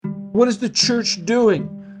What is the church doing?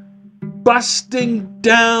 Busting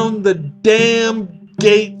down the damn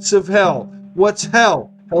gates of hell. What's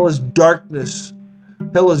hell? Hell is darkness.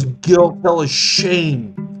 Hell is guilt. Hell is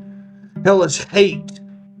shame. Hell is hate.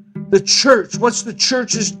 The church, what's the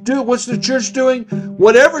church doing?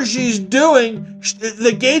 Whatever she's doing,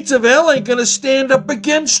 the gates of hell ain't going to stand up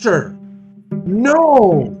against her.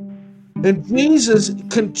 No. And Jesus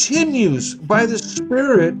continues by the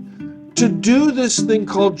Spirit to do this thing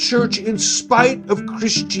called church in spite of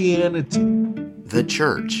Christianity. The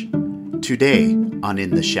Church, today on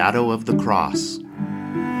In the Shadow of the Cross.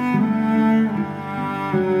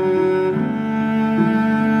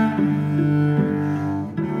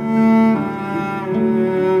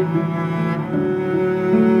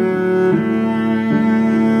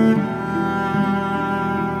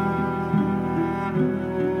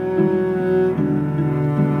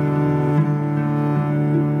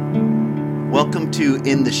 Welcome to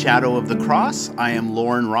In the Shadow of the Cross. I am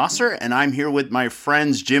Lauren Rosser, and I'm here with my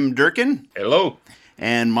friends Jim Durkin. Hello.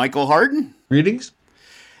 And Michael Harden. Greetings.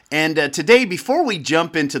 And today, before we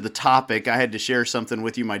jump into the topic, I had to share something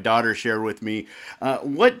with you my daughter shared with me.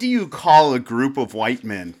 What do you call a group of white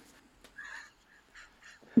men?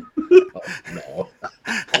 No.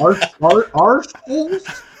 Our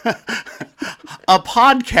schools? A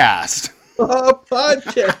podcast. A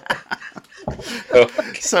podcast.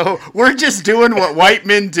 So we're just doing what white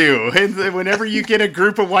men do. And whenever you get a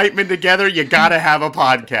group of white men together, you got to have a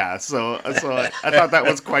podcast. So I thought that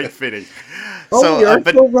was quite fitting. Oh, we are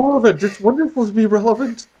so relevant. It's wonderful to be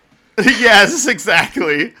relevant. Yes,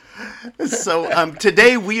 exactly. So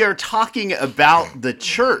today we are talking about the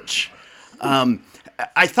church.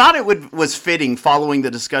 I thought it was fitting following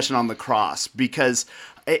the discussion on the cross, because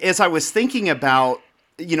as I was thinking about,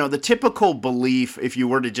 the typical belief, if you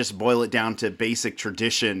were to just boil it down to basic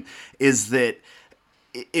tradition, is that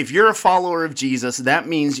if you're a follower of Jesus, that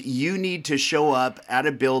means you need to show up at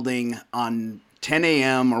a building on 10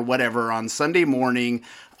 a.m. or whatever on Sunday morning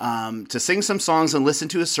to sing some songs and listen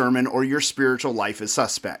to a sermon, or your spiritual life is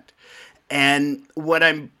suspect. And what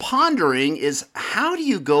I'm pondering is, how do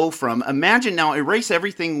you go from, imagine now, erase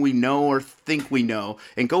everything we know or think we know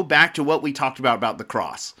and go back to what we talked about the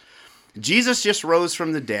cross. Jesus just rose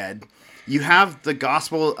from the dead. You have the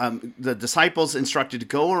gospel, the disciples instructed to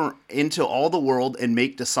go into all the world and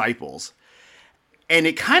make disciples. And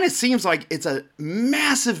it kind of seems like it's a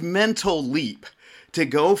massive mental leap to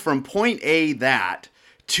go from point A, that,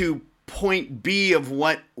 to point B of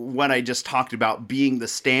what I just talked about being the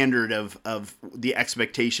standard of the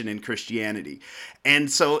expectation in Christianity.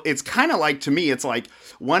 And so it's kind of like, to me, it's like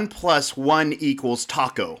 1 + 1 =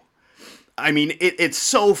 taco. I mean, it's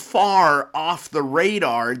so far off the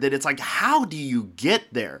radar that it's like, how do you get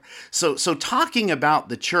there? So talking about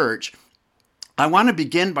the church, I want to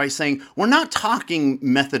begin by saying we're not talking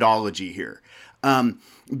methodology here.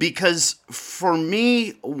 Because for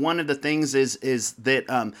me, one of the things is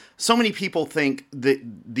that so many people think that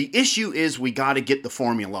the issue is we got to get the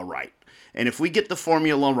formula right. And if we get the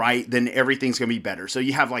formula right, then everything's going to be better. So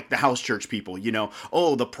you have like the house church people,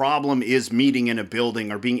 the problem is meeting in a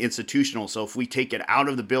building or being institutional. So if we take it out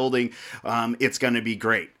of the building, it's going to be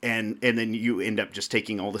great. And then you end up just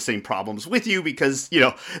taking all the same problems with you because,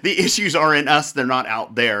 the issues are in us. They're not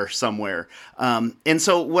out there somewhere. And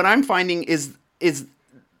so what I'm finding is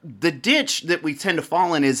the ditch that we tend to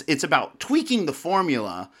fall in is it's about tweaking the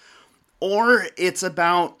formula, or it's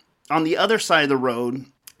about, on the other side of the road,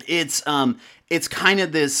 it's kind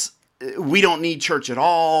of this, we don't need church at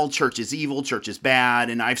all. Church is evil. Church is bad.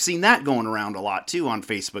 And I've seen that going around a lot too on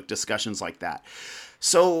Facebook discussions like that.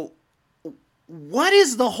 So what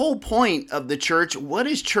is the whole point of the church? What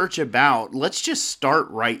is church about? Let's just start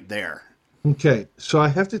right there. Okay. So I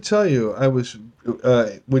have to tell you, I was,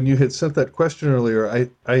 when you had sent that question earlier,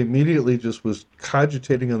 I immediately just was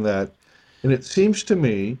cogitating on that. And it seems to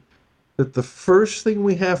me that the first thing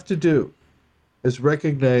we have to do is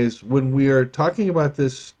recognize, when we are talking about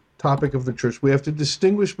this topic of the church, we have to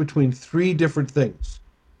distinguish between three different things.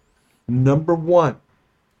 Number one,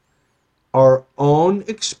 our own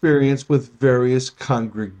experience with various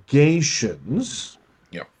congregations.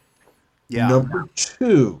 Yep. Yeah. Number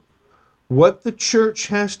two, what the church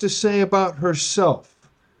has to say about herself,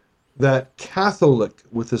 that Catholic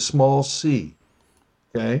with a small c,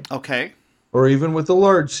 Okay. Or even with a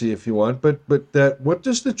large c if you want, but that, what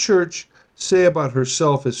does the church say about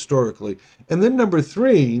herself historically? And then number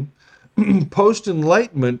three,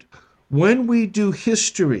 post-Enlightenment, when we do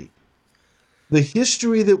history, the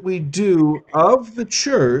history that we do of the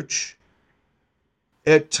church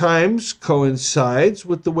at times coincides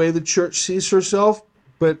with the way the church sees herself,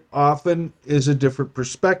 but often is a different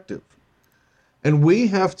perspective. And we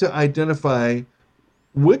have to identify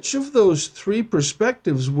which of those three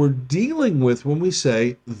perspectives we're dealing with when we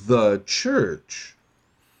say the church.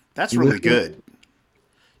 That's really good.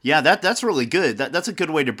 Yeah, that's really good. That's a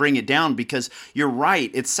good way to bring it down, because you're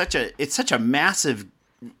right. It's such a massive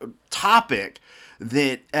topic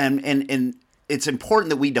that and it's important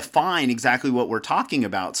that we define exactly what we're talking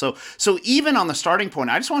about. So even on the starting point,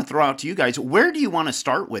 I just want to throw out to you guys, where do you want to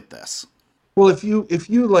start with this? Well, if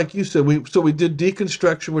you like you said, we did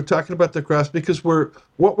deconstruction. We're talking about the cross because what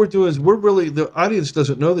we're doing is we're really, the audience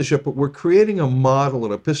doesn't know this yet, but we're creating a model,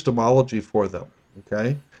 an epistemology for them.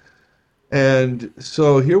 Okay. And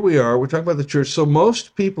so here we are, we're talking about the church. So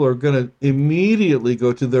most people are going to immediately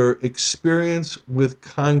go to their experience with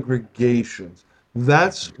congregations.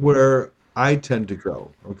 That's where I tend to go,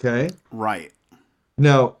 okay? Right.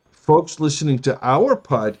 Now, folks listening to our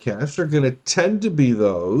podcast are going to tend to be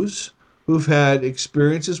those who've had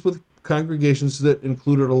experiences with congregations that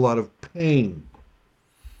included a lot of pain.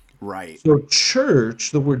 Right. So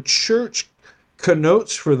church, the word church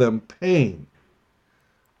connotes for them pain.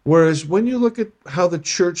 Whereas when you look at how the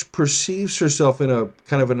church perceives herself in a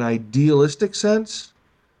kind of an idealistic sense,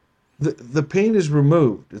 the pain is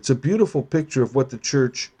removed. It's a beautiful picture of what the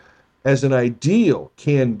church as an ideal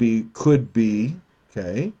can be, could be,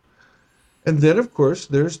 okay? And then, of course,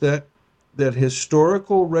 there's that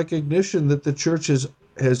historical recognition that the church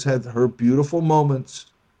has had her beautiful moments.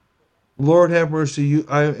 Lord have mercy,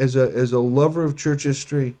 as a lover of church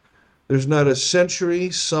history, there's not a century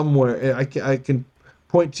somewhere, I can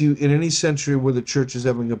point to you in any century where the church is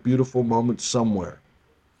having a beautiful moment somewhere.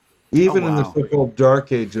 Even in the so-called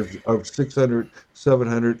dark age of 600,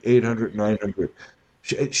 700, 800, 900.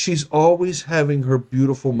 She's always having her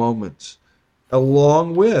beautiful moments,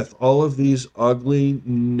 along with all of these ugly,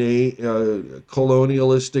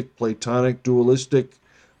 colonialistic, Platonic, dualistic,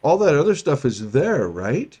 all that other stuff is there,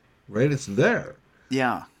 right? Right? It's there.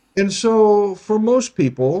 Yeah. And so for most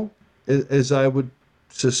people, as I would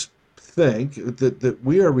think that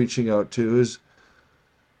we are reaching out to, is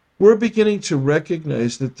we're beginning to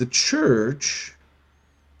recognize that the church,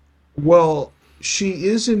 well, she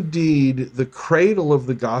is indeed the cradle of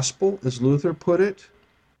the gospel, as Luther put it,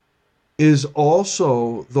 is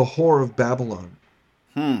also the whore of Babylon.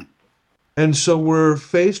 And so we're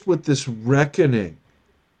faced with this reckoning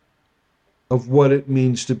of what it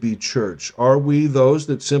means to be church. Are we those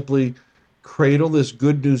that simply cradle this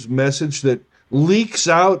good news message that leaks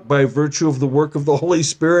out by virtue of the work of the Holy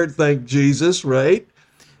Spirit, thank Jesus, right?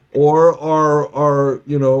 Or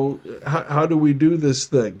how do we do this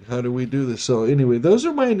thing? How do we do this? So anyway, those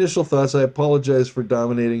are my initial thoughts. I apologize for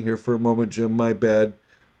dominating here for a moment, Jim. My bad.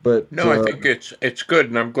 But no, I think it's good,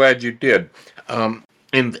 and I'm glad you did.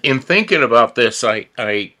 In thinking about this,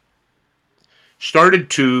 I started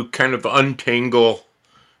to kind of untangle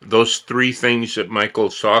those three things that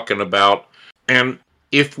Michael's talking about, and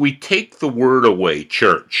if we take the word away,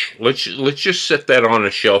 church, let's just set that on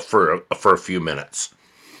a shelf for a few minutes.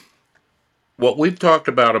 What we've talked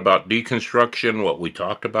about deconstruction, what we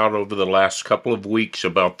talked about over the last couple of weeks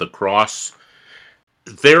about the cross,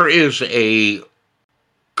 there is a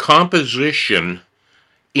composition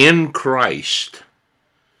in Christ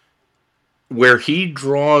where he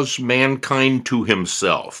draws mankind to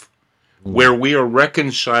himself, where we are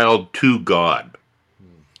reconciled to God.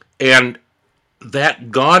 And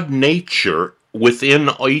that God nature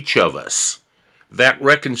within each of us, that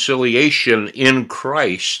reconciliation in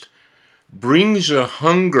Christ, brings a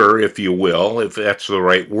hunger, if you will, if that's the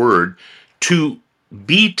right word, to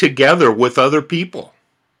be together with other people.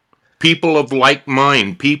 People of like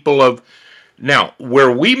mind, Now,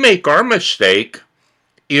 where we make our mistake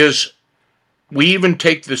is we even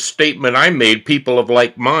take the statement I made, people of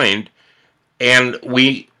like mind, and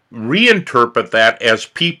we reinterpret that as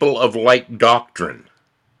people of like doctrine.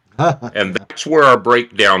 And that's where our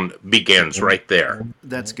breakdown begins, right there.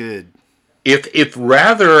 That's good. If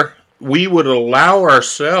rather we would allow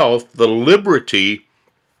ourselves the liberty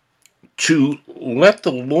to let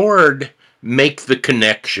the Lord make the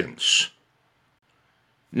connections.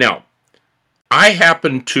 Now, I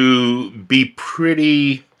happen to be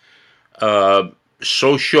pretty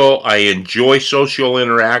social. I enjoy social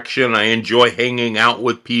interaction. I enjoy hanging out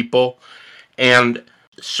with people. And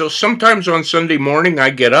so sometimes on Sunday morning I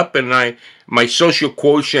get up and my social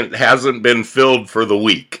quotient hasn't been filled for the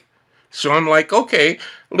week. So I'm like, okay,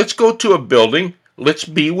 let's go to a building. Let's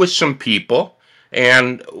be with some people.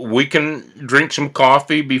 And we can drink some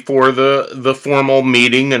coffee before the formal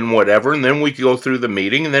meeting and whatever, and then we go through the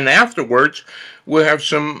meeting, and then afterwards we'll have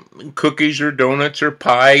some cookies or donuts or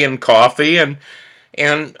pie and coffee, and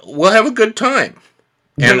and we'll have a good time.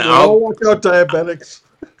 And We'll all walk out diabetics.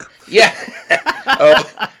 yeah.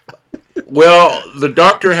 Well, the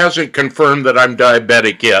doctor hasn't confirmed that I'm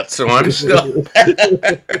diabetic yet, so I'm still.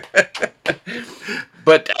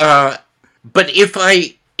 But if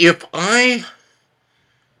I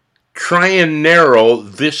try and narrow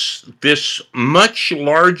this much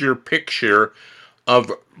larger picture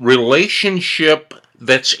of relationship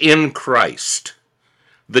that's in Christ,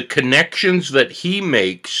 the connections that He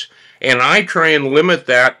makes, and I try and limit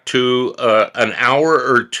that to an hour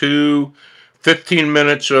or two, 15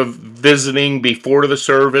 minutes of visiting before the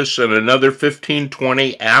service and another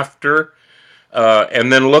 15-20 after,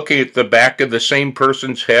 and then looking at the back of the same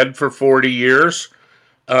person's head for 40 years,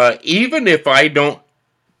 even if I don't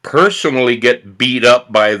personally get beat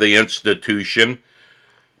up by the institution,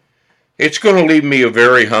 it's going to leave me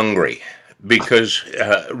very hungry, because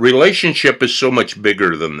relationship is so much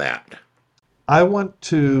bigger than that. I want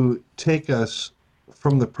to take us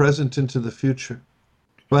from the present into the future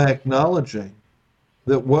by acknowledging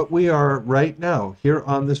that what we are right now here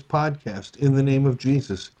on this podcast in the name of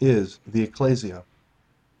Jesus is the ecclesia.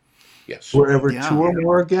 Yes. Wherever two or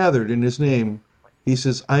more are gathered in His name, He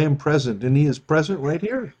says, I am present, and He is present right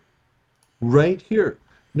here. Right here.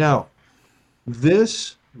 Now,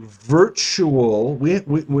 this virtual,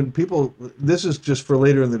 when people, this is just for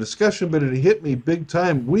later in the discussion, but it hit me big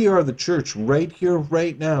time. We are the church right here,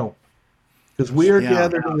 right now, because we are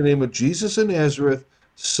gathered in the name of Jesus of Nazareth,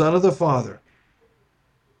 Son of the Father,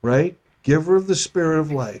 right? Giver of the Spirit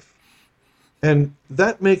of life. And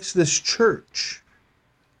that makes this church.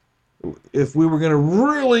 If we were going to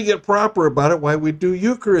really get proper about it, why we'd do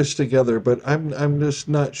Eucharist together, but I'm just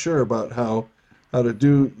not sure about how to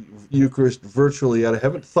do Eucharist virtually. I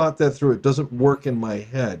haven't thought that through. It doesn't work in my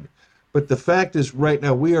head. But the fact is, right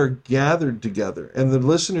now, we are gathered together, and the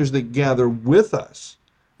listeners that gather with us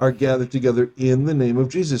are gathered together in the name of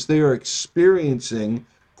Jesus. They are experiencing,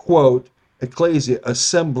 quote, ecclesia,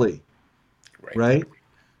 assembly, right?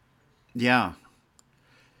 Yeah.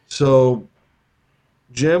 So,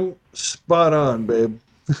 Jim, spot on, babe.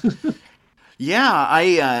 Yeah,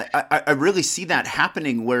 I really see that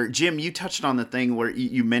happening. Where, Jim, you touched on the thing where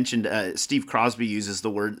you mentioned Steve Crosby uses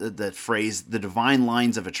the phrase, the divine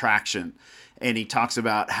lines of attraction. And he talks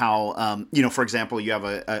about how, for example, you have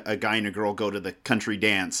a guy and a girl go to the country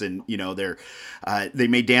dance, and, they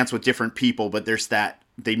may dance with different people, but there's that,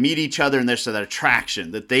 they meet each other, and there's that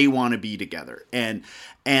attraction that they want to be together. And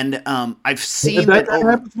I've seen that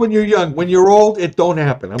happens when you're young. When you're old, it don't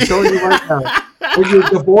happen. I'm telling you right now. When you're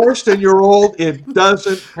divorced and you're old, it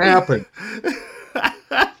doesn't happen.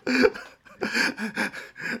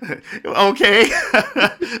 Okay.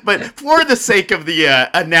 But for the sake of the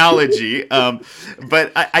analogy,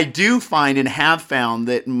 but I do find and have found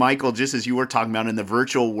that, Michael, just as you were talking about in the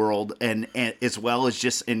virtual world, and as well as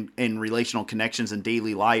just in relational connections in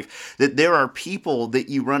daily life, that there are people that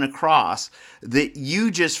you run across that you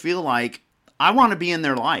just feel like, I want to be in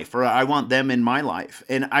their life, or I want them in my life.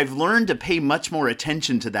 And I've learned to pay much more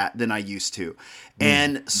attention to that than I used to.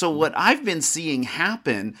 And so what I've been seeing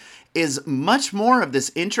happen is much more of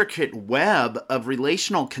this intricate web of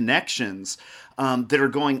relational connections that are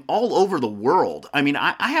going all over the world. I mean,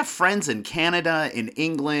 I have friends in Canada, in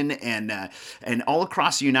England, and all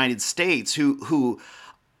across the United States who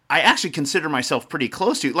I actually consider myself pretty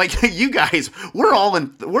close to. Like you guys, we're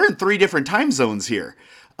in 3 different time zones here.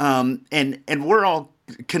 And we're all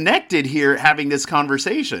connected here having this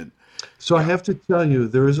conversation. So I have to tell you,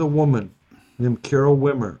 there is a woman named Carol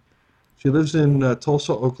Wimmer. She lives in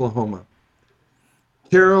Tulsa, Oklahoma.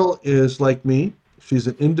 Carol is like me. She's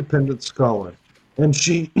an independent scholar, and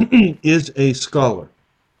she is a scholar.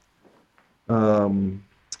 And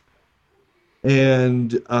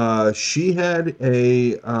she had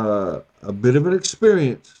a bit of an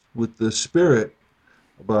experience with the Spirit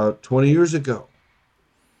about 20 years ago,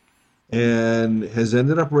 and has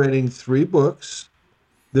ended up writing 3 books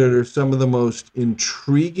that are some of the most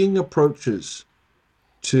intriguing approaches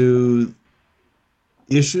to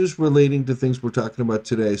issues relating to things we're talking about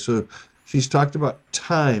today. So she's talked about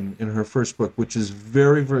time in her first book, which is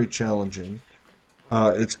very, very challenging.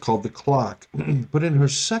 It's called The Clock. But in her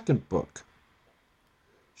second book,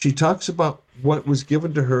 she talks about what was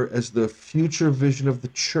given to her as the future vision of the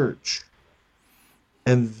church.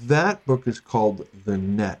 And that book is called The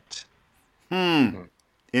Net.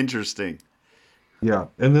 Interesting. Yeah.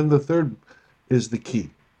 And then the third is The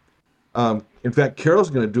Key. In fact,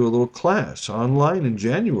 Carol's going to do a little class online in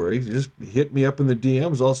January. Just hit me up in the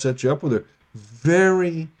DMs. I'll set you up with her.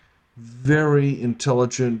 Very, very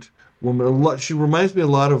intelligent woman. She reminds me a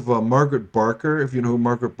lot of Margaret Barker, if you know who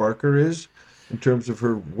Margaret Barker is. in terms of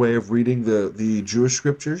her way of reading the Jewish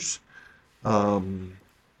scriptures.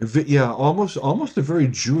 Yeah, almost a very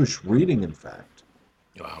Jewish reading, in fact.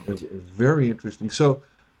 Wow. It's very interesting. So,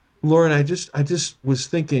 Lauren, I just was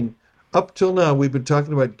thinking, up till now we've been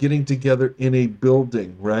talking about getting together in a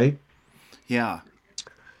building, right? Yeah.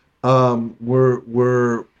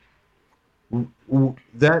 We're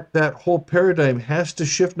that whole paradigm has to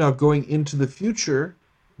shift now going into the future,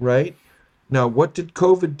 right? Now, what did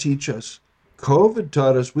COVID teach us? COVID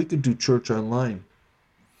taught us we could do church online.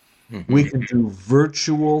 We can do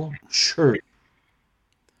virtual church.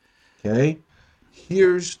 Okay?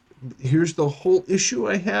 Here's the whole issue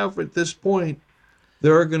I have at this point.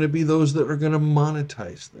 There are going to be those that are going to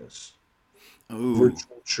monetize this Ooh.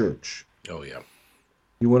 virtual church. Oh, yeah.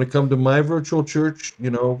 You want to come to my virtual church,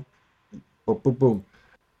 boom, boom, boom.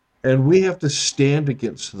 And we have to stand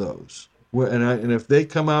against those. And if they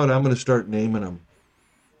come out, I'm going to start naming them.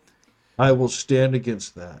 I will stand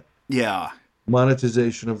against that. Yeah.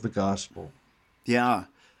 Monetization of the gospel. Yeah.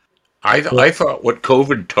 I thought what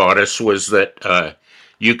COVID taught us was that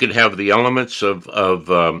you could have the elements of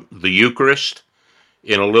the Eucharist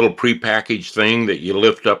in a little prepackaged thing that you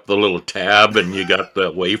lift up the little tab and you got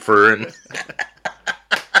the wafer and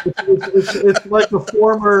It's like a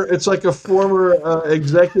former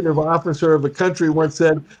executive officer of a country once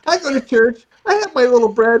said, "I go to church. I have my little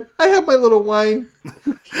bread. I have my little wine."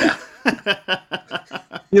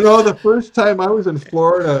 The first time I was in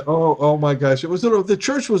Florida, oh my gosh, the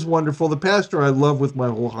church was wonderful. The pastor I love with my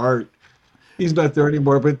whole heart. He's not there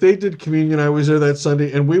anymore, but they did communion. I was there that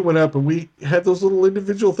Sunday, and we went up and we had those little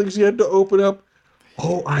individual things you had to open up.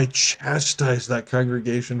 Oh, I chastised that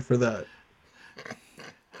congregation for that.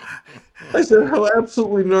 I said, how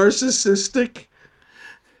absolutely narcissistic.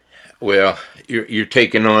 well, you're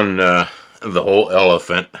taking on the whole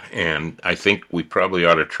elephant, and I think we probably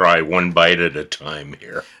ought to try one bite at a time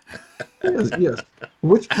here. Yes, yes.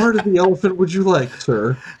 Which part of the elephant would you like,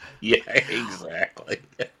 sir? Yeah, exactly.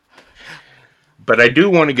 But I do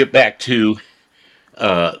want to get back to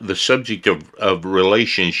the subject of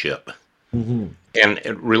relationship. Mm-hmm.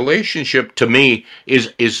 And relationship to me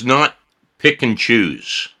is not pick and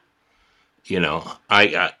choose.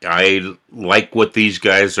 I like what these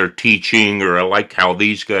guys are teaching, or I like how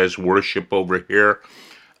these guys worship over here.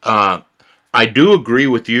 I do agree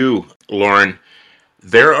with you, Lauren.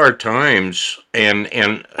 There are times, and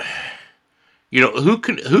who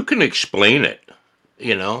can explain it?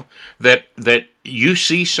 That you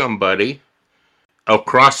see somebody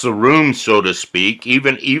across the room, so to speak,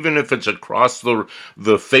 even if it's across the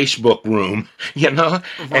Facebook room,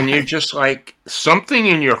 and you're just like, something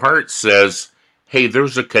in your heart says, hey,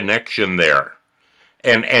 there's a connection there.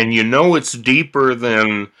 And it's deeper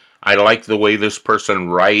than, I like the way this person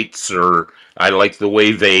writes, or I like the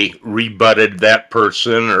way they rebutted that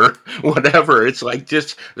person, or whatever. It's like,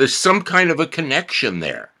 just there's some kind of a connection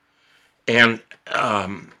there. And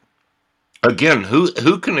again,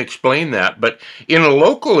 who can explain that? But in a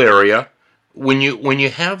local area, when you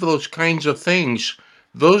have those kinds of things,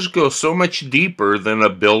 those go so much deeper than a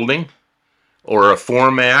building or a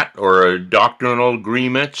format or a doctrinal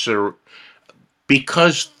agreements, or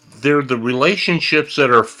because they're the relationships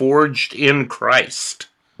that are forged in Christ.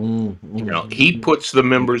 He puts the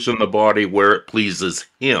members in the body where it pleases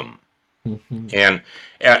him. And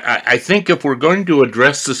I think if we're going to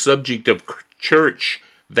address the subject of church,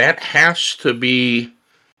 that has to be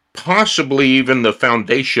possibly even the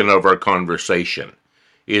foundation of our conversation,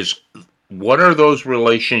 is what are those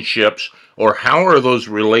relationships, or how are those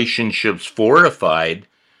relationships fortified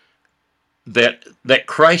that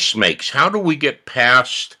Christ makes? How do we get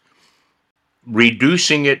past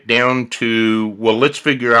reducing it down to, well, let's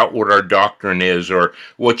figure out what our doctrine is, or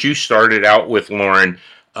what you started out with, Lauren.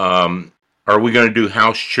 Are we going to do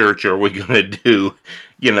house church? Or are we going to do,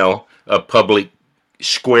 a public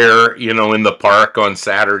square, in the park on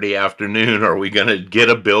Saturday afternoon? Are we going to get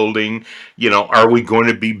a building? Are we going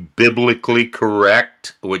to be biblically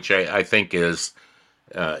correct? Which I think is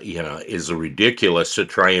ridiculous to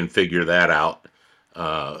try and figure that out.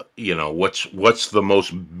 What's the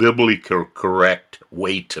most biblically correct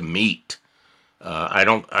way to meet? I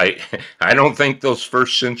don't think those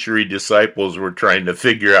first century disciples were trying to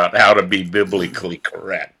figure out how to be biblically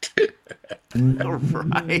correct.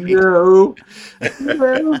 Right. No.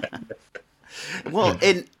 Well,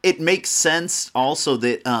 and it makes sense also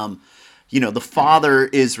that the Father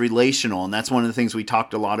is relational, and that's one of the things we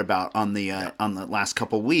talked a lot about on the last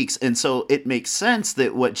couple weeks. And so it makes sense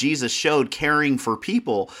that what Jesus showed, caring for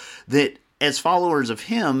people, that as followers of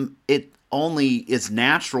Him, only is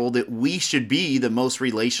natural that we should be the most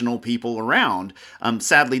relational people around.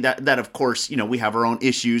 Sadly, that of course, we have our own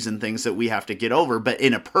issues and things that we have to get over. But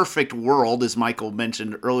in a perfect world, as Michael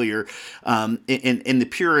mentioned earlier, in the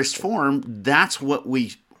purest form, that's what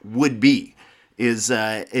we would be.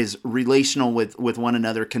 Is relational with one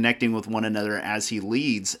another, connecting with one another as he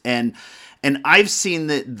leads. And I've seen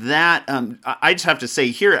that I just have to say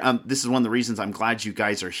here, this is one of the reasons I'm glad you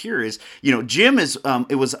guys are here is, Jim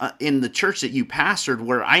it was in the church that you pastored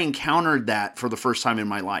where I encountered that for the first time in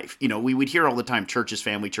my life. We would hear all the time, church is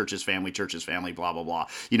family, church is family, church is family, blah, blah, blah,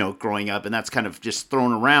 growing up. And that's kind of just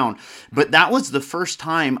thrown around. But that was the first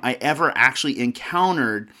time I ever actually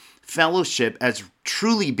encountered fellowship as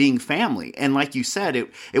truly being family. And like you said,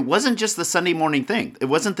 it wasn't just the Sunday morning thing. It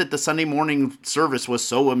wasn't that the Sunday morning service was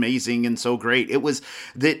so amazing and so great. It was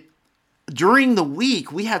that during the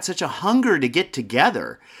week, we had such a hunger to get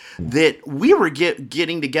together that we were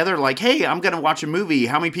getting together like, hey, I'm going to watch a movie.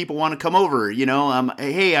 How many people want to come over?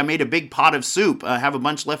 Hey, I made a big pot of soup. I have a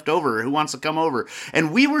bunch left over. Who wants to come over?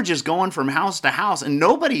 And we were just going from house to house, and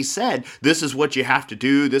nobody said, this is what you have to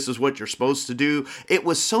do. This is what you're supposed to do. It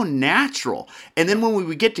was so natural. And then when we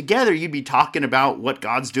would get together, you'd be talking about what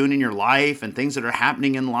God's doing in your life and things that are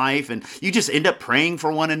happening in life. And you just end up praying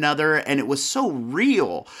for one another. And it was so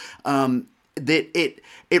real that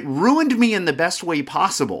it ruined me in the best way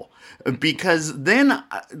possible, because then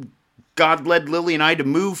God led Lily and I to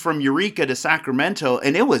move from Eureka to Sacramento,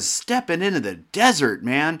 and it was stepping into the desert,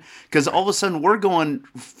 man, because all of a sudden we're going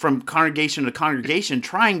from congregation to congregation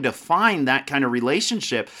trying to find that kind of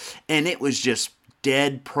relationship, and it was just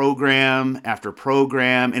dead program after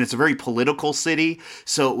program, and it's a very political city,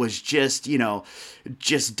 so it was just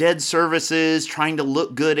dead services, trying to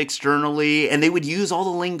look good externally, and they would use all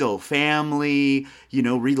the lingo, family,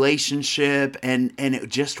 relationship, and it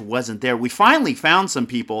just wasn't there. We finally found some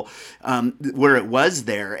people where it was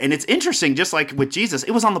there, and it's interesting, just like with Jesus,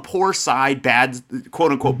 it was on the poor side, bad,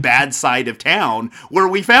 quote unquote, bad side of town where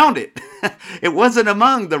we found it. It wasn't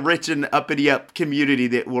among the rich and uppity up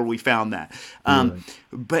community where we found that.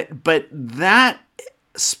 But that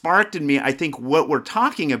sparked in me, I think, what we're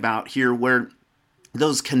talking about here, where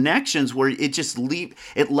those connections where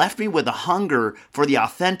it left me with a hunger for the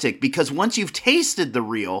authentic, because once you've tasted the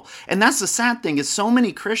real, and that's the sad thing, is so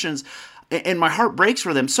many Christians, and my heart breaks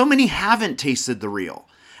for them, so many haven't tasted the real.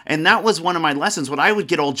 And that was one of my lessons when I would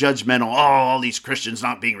get all judgmental, all these Christians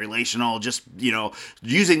not being relational, just,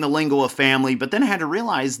 using the lingo of family. But then I had to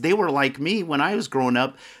realize they were like me when I was growing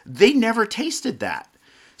up. They never tasted that.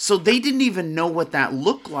 So they didn't even know what that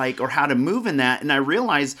looked like or how to move in that. And I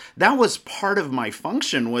realized that was part of my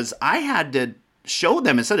function, was I had to show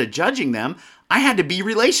them, instead of judging them, I had to be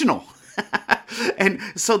relational. And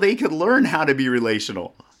so they could learn how to be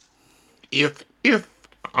relational. If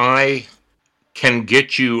I can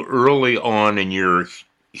get you early on in your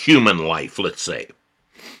human life, let's say,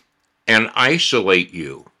 and isolate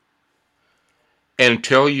you and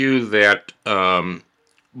tell you that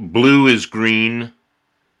blue is green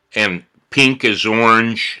and pink is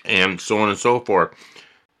orange and so on and so forth,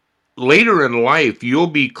 later in life you'll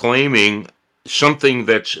be claiming something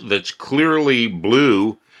that's clearly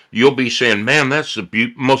blue. You'll be saying, man, that's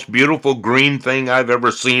the most beautiful green thing I've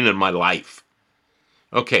ever seen in my life.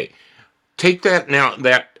 Okay, take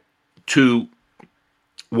that to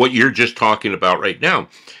what you're just talking about right now.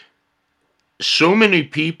 So many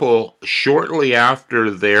people, shortly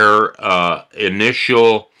after their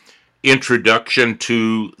initial introduction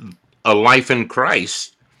to a life in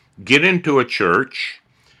Christ, get into a church.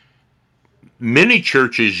 Many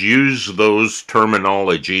churches use those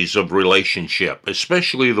terminologies of relationship,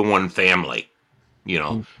 especially the one family,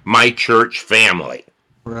 my church family.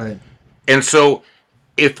 Right. And so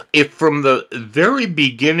if from the very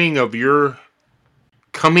beginning of your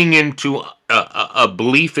coming into a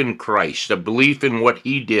belief in Christ, a belief in what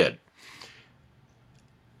he did,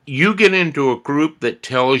 you get into a group that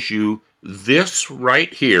tells you this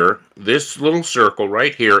right here, this little circle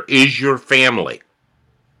right here, is your family.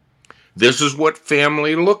 This is what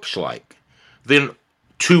family looks like. Then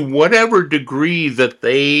to whatever degree that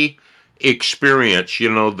they experience,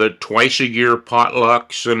 the twice a year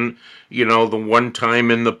potlucks and, the one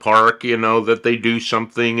time in the park, that they do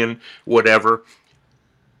something and whatever,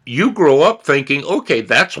 you grow up thinking, okay,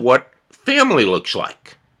 that's what family looks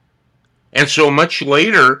like. And so much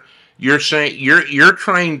later, you're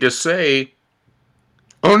trying to say,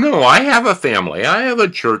 oh no, I have a family. I have a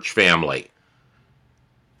church family.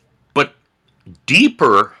 But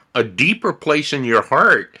a deeper place in your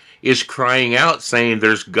heart is crying out saying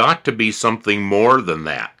there's got to be something more than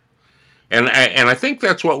that. And I think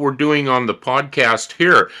that's what we're doing on the podcast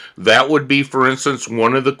here. That would be, for instance,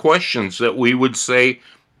 one of the questions that we would say,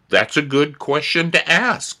 that's a good question to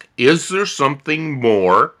ask. Is there something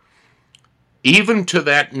more, even to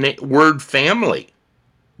that word family,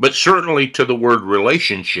 but certainly to the word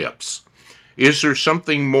relationships? Is there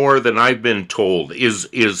something more than I've been told?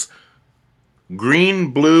 Is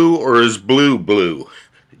green blue or is blue blue?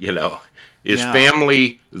 Is Yeah.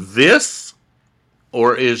 family this,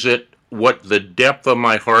 or is it what the depth of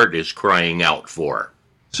my heart is crying out for?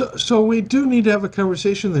 So we do need to have a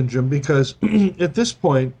conversation then, Jim, because at this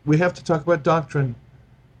point we have to talk about doctrine,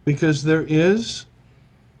 because there is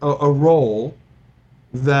a role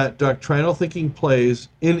that doctrinal thinking plays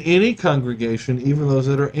in any congregation, even those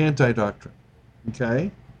that are anti-doctrine.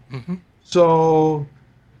 Okay? Mm-hmm. So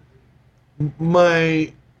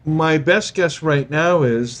my best guess right now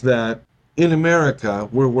is that in America,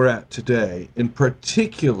 where we're at today, in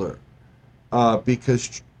particular,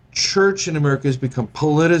 because church in America has become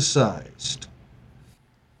politicized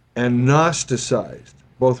and Gnosticized,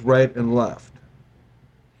 both right and left,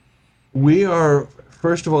 we are,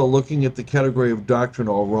 first of all, looking at the category of doctrine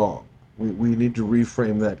all wrong. We need to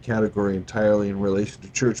reframe that category entirely in relation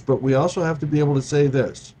to church, but we also have to be able to say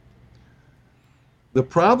this. The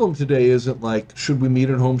problem today isn't like, should we meet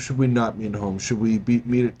at home, should we not meet at home, should we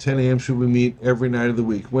meet at 10 a.m., should we meet every night of the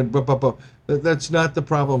week? That's not the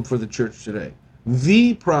problem for the church today.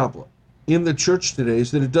 The problem in the church today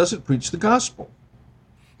is that it doesn't preach the gospel.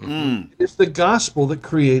 It's the gospel that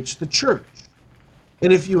creates the church.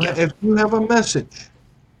 And if you have a message,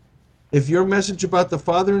 if your message about the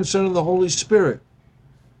Father and Son and the Holy Spirit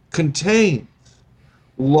contains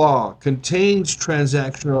law, contains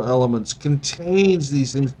transactional elements, contains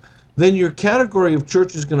these things, then your category of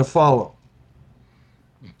church is going to follow.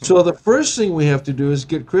 So the first thing we have to do is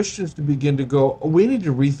get Christians to begin to go, we need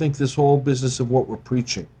to rethink this whole business of what we're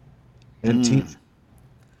preaching and teaching.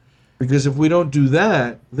 Because if we don't do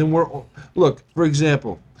that, then look, for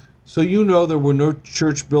example, so there were no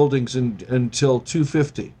church buildings until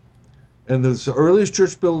 250. And the earliest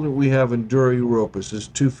church building we have in Dura Europos is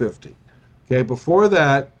 250. Okay, before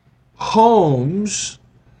that, homes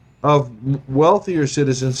of wealthier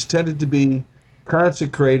citizens tended to be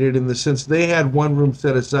consecrated in the sense they had one room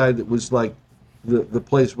set aside that was like the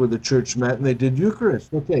place where the church met, and they did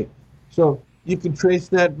Eucharist. Okay, so you can trace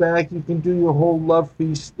that back. You can do your whole love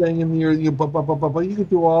feast thing in the you can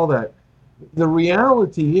do all that. The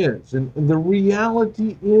reality is,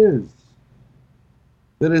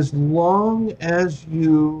 that as long as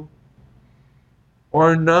you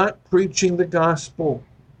are not preaching the gospel,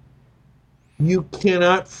 you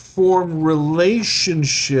cannot form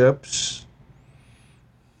relationships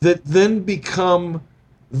that then become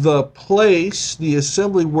the place, the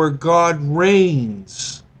assembly where God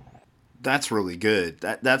reigns. That's really good.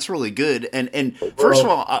 That's really good. And first of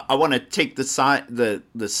all, I want to take the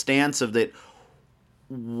stance of that.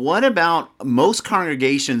 What about most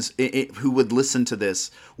congregations who would listen to this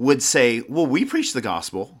would say, well, we preach the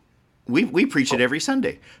gospel. We preach it every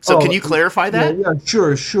Sunday. So can you clarify that? Yeah,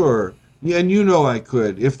 sure. Yeah, and I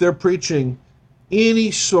could. If they're preaching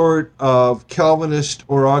any sort of Calvinist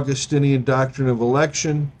or Augustinian doctrine of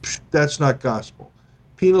election, that's not gospel.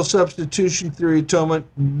 Penal substitution, theory of atonement,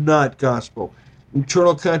 not gospel.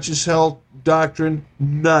 Eternal conscious health doctrine,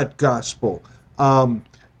 not gospel.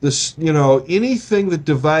 Anything that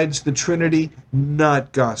divides the Trinity,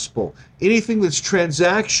 not gospel. Anything that's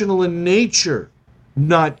transactional in nature,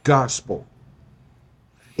 not gospel.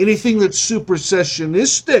 Anything that's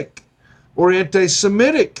supersessionistic or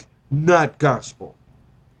anti-Semitic, not gospel.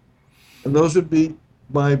 And those would be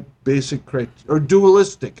my basic criteria. Or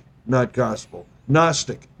dualistic, not gospel.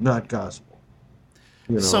 Gnostic, not gospel.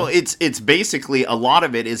 So it's basically, a lot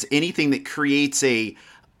of it is anything that creates a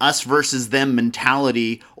us versus them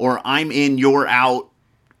mentality, or I'm in, you're out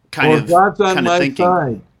kind of God's on my thinking.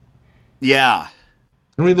 side. Yeah.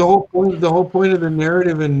 I mean, the whole point of the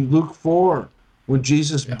narrative in Luke 4, when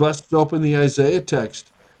Jesus busts open the Isaiah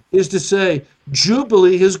text, is to say,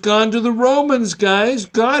 Jubilee has gone to the Romans, guys.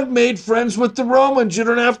 God made friends with the Romans. You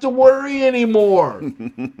don't have to worry anymore.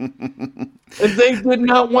 And they did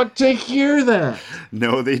not want to hear that.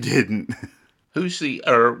 No, they didn't. What's the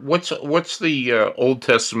Old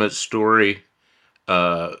Testament story?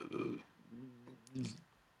 The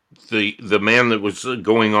man that was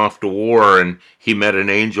going off to war, and he met an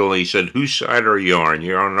angel, and he said, "Whose side are you on?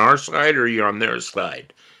 You're on our side, or you're on their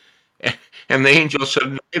side?" And the angel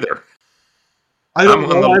said, "Neither." I don't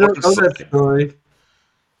know that story.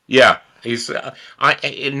 Yeah, he said,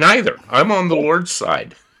 "Neither. I'm on the Lord's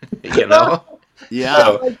side." Yeah.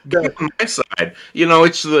 So get on my side.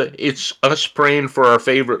 It's us praying for our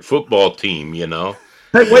favorite football team.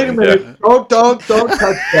 Hey, wait a And minute! Don't touch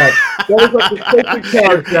that. That was like a sacred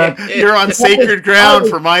cow, Jack. You're on sacred ground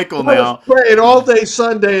for Michael I was now. praying all day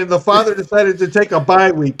Sunday, and the father decided to take a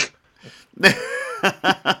bye week.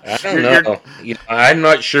 I don't You're- know. I'm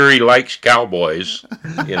not sure he likes Cowboys.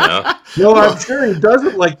 No, I'm sure he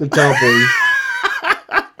doesn't like the Cowboys.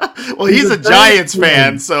 Well, he's a Giants Giants fan,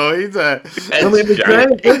 fan. so he's a. I mean,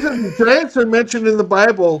 the Giants are mentioned in the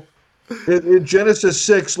Bible in Genesis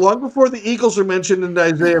 6, long before the Eagles are mentioned in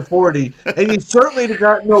Isaiah 40. And you certainly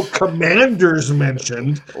got no Commanders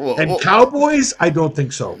mentioned. And Cowboys, I don't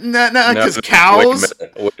think so. No, No, because no, cows,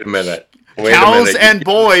 Wait a minute. cows and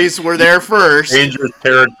boys were there first. Dangerous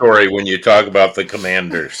territory when you talk about the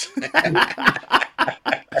Commanders.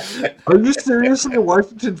 Are you seriously a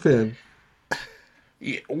Washington fan?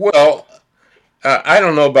 Well, I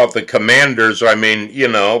don't know about the Commanders. I mean,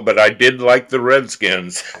 but I did like the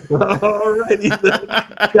Redskins. All righty then.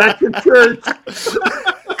 Back to church.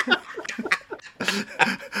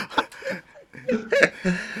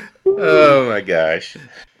 Oh my gosh.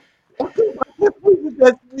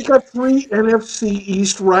 You got three NFC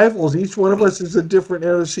East rivals. Each one of us is a different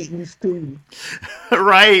NFC East team.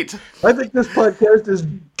 Right. I think this podcast is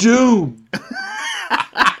doomed.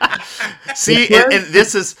 See, and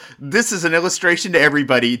this is an illustration to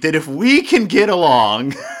everybody that if we can get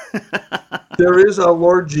along, There is a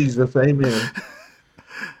Lord Jesus. Amen.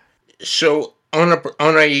 So on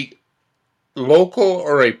a local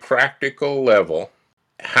or a practical level,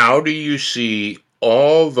 how do you see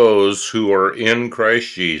all those who are in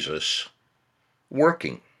Christ Jesus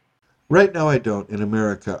working? Right now, I don't. In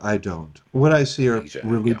America, I don't. What I see are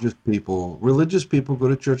Exactly. religious people. Religious people go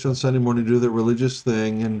to church on Sunday morning, do their religious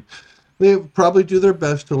thing, and they probably do their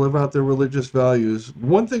best to live out their religious values.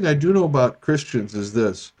 One thing I do know about Christians is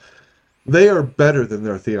this: they are better than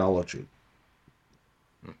their theology.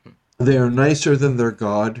 They are nicer than their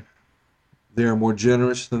God. They are more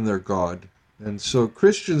generous than their God. And so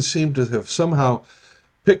Christians seem to have somehow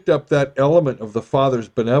picked up that element of the Father's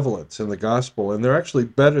benevolence in the gospel, and they're actually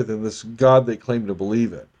better than this God they claim to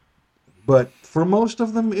believe in. But for most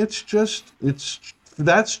of them, that's church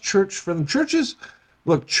for them.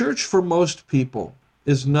 Church for most people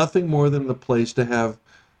is nothing more than the place to have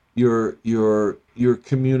your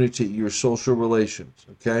community, your social relations.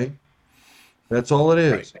 Okay, that's all it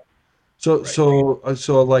is. Right.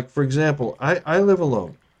 So like for example, I live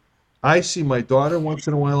alone. I see my daughter once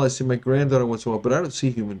in a while. I see my granddaughter once in a while, but I don't see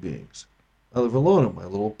human beings. I live alone in my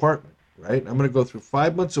little apartment, right? I'm going to go through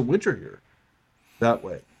 5 months of winter here that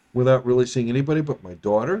way without really seeing anybody but my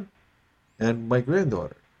daughter and my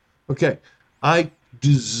granddaughter. Okay, I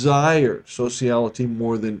desire sociality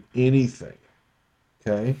more than anything.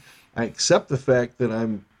 Okay, I accept the fact that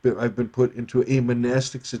I've been put into a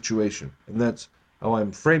monastic situation, and that's how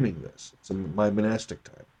I'm framing this. It's my monastic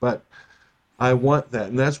time, but I want that,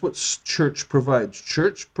 and that's what church provides.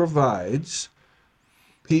 Church provides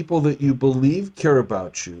people that you believe care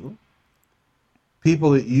about you,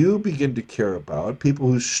 people that you begin to care about, people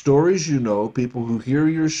whose stories you know, people who hear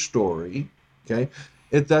your story. Okay,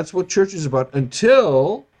 that's what church is about,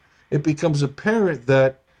 until it becomes apparent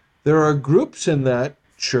that there are groups in that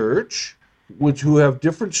church who have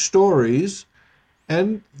different stories,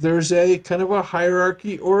 and there's a kind of a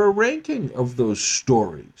hierarchy or a ranking of those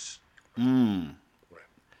stories.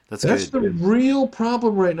 That's good. the real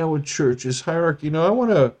problem right now with church is hierarchy. Now, I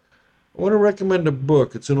want to recommend a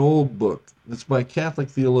book. It's an old book. It's by a Catholic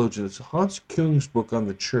theologian. It's Hans Kung's book on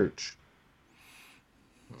the church.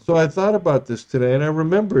 So I thought about this today, and I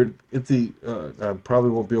remembered I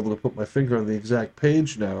probably won't be able to put my finger on the exact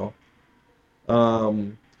page now.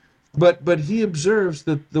 But he observes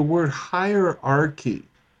that the word hierarchy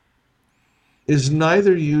is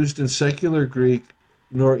neither used in secular Greek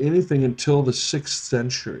nor anything until the 6th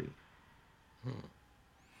century.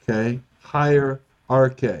 Okay?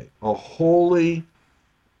 Hierarche, a holy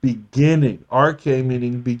beginning. Arche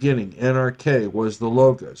meaning beginning. NRK was the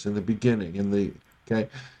logos in the beginning. Okay?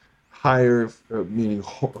 Higher meaning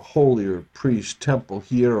holier, priest, temple,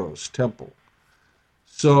 hieros, temple.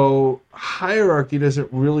 So hierarchy doesn't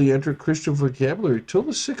really enter Christian vocabulary till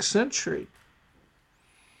the 6th century.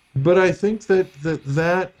 But I think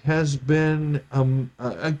that has been,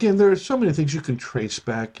 again, there are so many things you can trace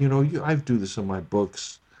back. I do this in my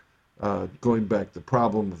books, going back the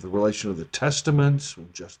problem of the relation of the Testaments,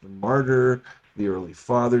 with Justin Martyr, the early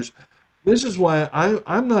fathers. This is why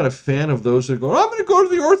I'm not a fan of those that go, I'm going to go to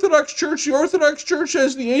the Orthodox Church. The Orthodox Church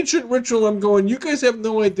has the ancient ritual. I'm going, you guys have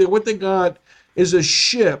no idea. What they got is a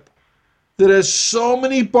ship that has so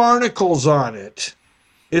many barnacles on it.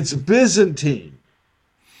 It's Byzantine.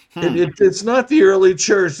 It's not the early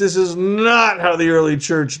church. This is not how the early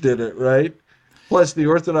church did it, right? Plus, the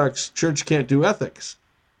Orthodox Church can't do ethics.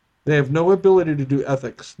 They have no ability to do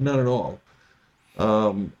ethics, none at all.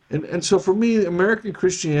 And so for me, American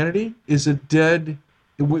Christianity is a dead,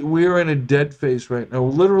 we are in a dead phase right now.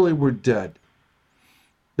 Literally, we're dead.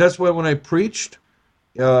 That's why when I preached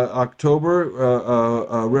October,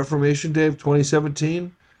 Reformation Day of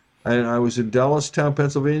 2017, and I was in Dallastown,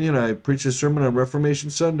 Pennsylvania, and I preached a sermon on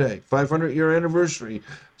Reformation Sunday, 500-year anniversary.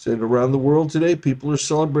 Said around the world today, people are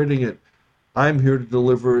celebrating it. I'm here to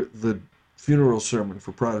deliver the funeral sermon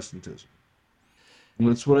for Protestantism. And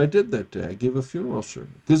that's what I did that day. I gave a funeral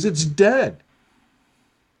sermon because it's dead.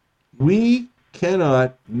 We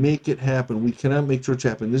cannot make it happen. We cannot make church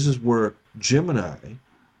happen. This is where Jim and I,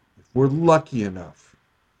 if we're lucky enough,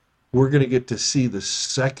 we're going to get to see the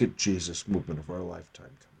second Jesus movement of our lifetime.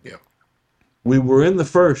 Yeah. We were in the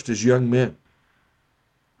first as young men.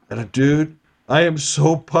 And dude, I am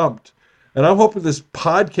so pumped. And I'm hoping this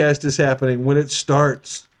podcast is happening when it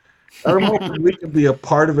starts. I'm hoping we can be a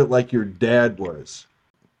part of it like your dad was.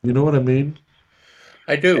 You know what I mean?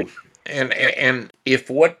 I do. And if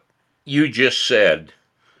what you just said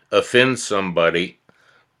offends somebody,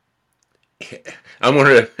 I'm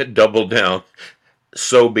going to double down.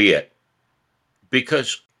 So be it.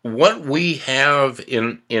 Because what we have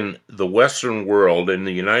in the Western world, in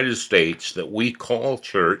the United States, that we call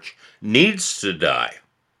church, needs to die.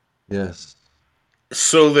 Yes.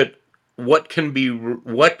 So that what can be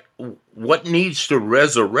what needs to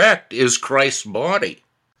resurrect is Christ's body.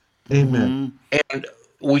 Amen. And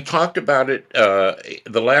we talked about it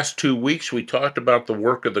the last 2 weeks. We talked about the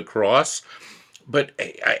work of the cross, but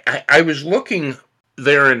I was looking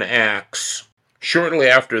there in Acts shortly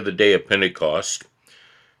after the day of Pentecost.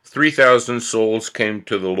 3,000 souls came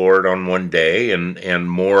to the Lord on one day, and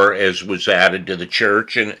more as was added to the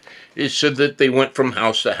church. And it said that they went from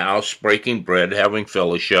house to house, breaking bread, having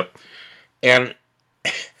fellowship. And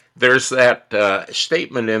there's that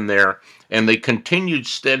statement in there, and they continued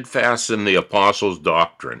steadfast in the apostles'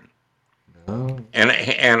 doctrine. Oh.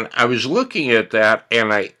 And I was looking at that,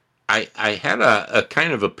 and I had a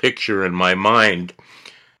kind of a picture in my mind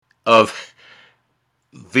of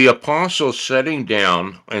the apostles sitting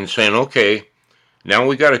down and saying, okay, now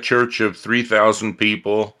we got a church of 3,000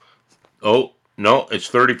 people. Oh, no, it's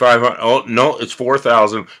 3,500. Oh, no, it's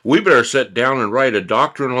 4,000. We better sit down and write a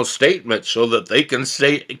doctrinal statement so that they can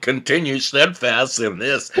continue steadfast in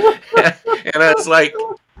this. And it's like,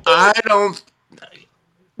 I'm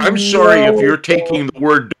sorry if you're taking the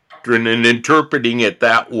word doctrine and interpreting it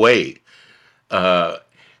that way,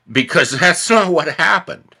 because that's not what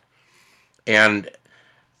happened. And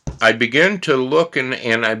I begin to look and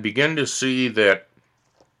I begin to see that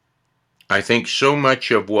I think so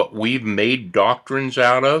much of what we've made doctrines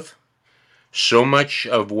out of, so much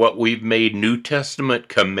of what we've made New Testament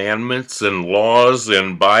commandments and laws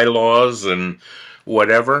and bylaws and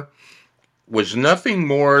whatever, was nothing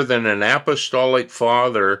more than an apostolic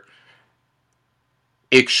father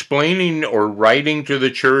explaining or writing to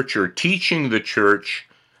the church or teaching the church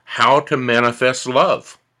how to manifest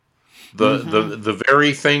love. The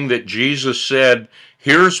very thing that Jesus said,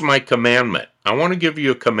 here's my commandment. I want to give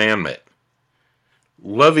you a commandment.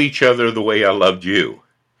 Love each other the way I loved you.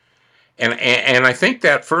 And I think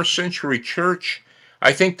that first century church,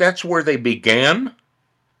 I think that's where they began.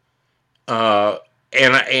 And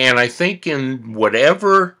I think in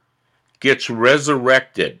whatever gets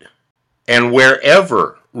resurrected and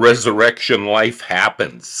wherever resurrection life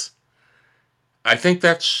happens, I think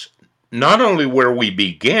that's not only where we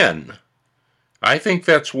begin, I think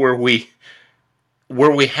that's where we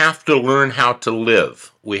have to learn how to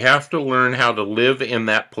live. We have to learn how to live in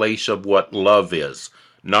that place of what love is.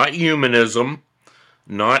 Not humanism,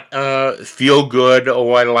 not feel good,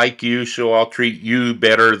 oh, I like you, so I'll treat you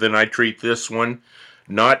better than I treat this one.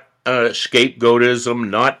 Not scapegoatism,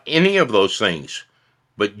 not any of those things.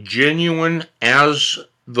 But genuine, as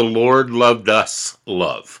the Lord loved us,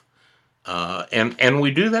 love. And we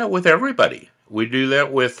do that with everybody. We do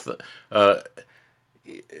that with,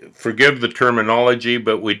 forgive the terminology,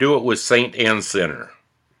 but we do it with saint and sinner.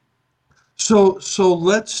 So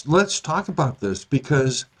let's talk about this,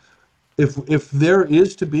 because if there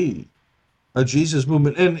is to be a Jesus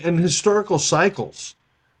movement and historical cycles,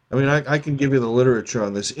 I mean, I can give you the literature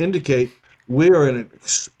on this, indicate we are in an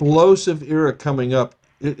explosive era coming up.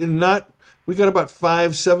 We got about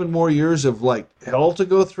 5-7 more years of like hell to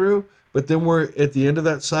go through, but then we're at the end of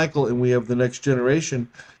that cycle and we have the next generation.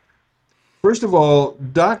 First of all,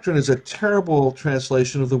 doctrine is a terrible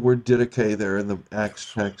translation of the word didache there in the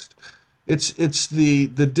Acts text. It's the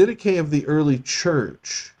didache of the early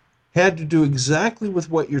church had to do exactly with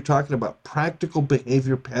what you're talking about, practical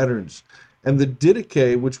behavior patterns. And the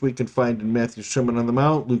didache, which we can find in Matthew's Sermon on the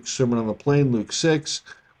Mount, Luke's Sermon on the Plain, Luke 6,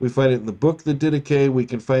 we find it in the book, the didache, we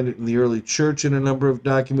can find it in the early church in a number of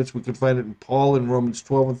documents, we can find it in Paul in Romans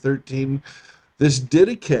 12 and 13. This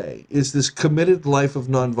didache is this committed life of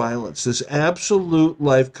nonviolence, this absolute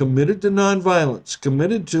life committed to nonviolence,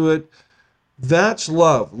 committed to it. That's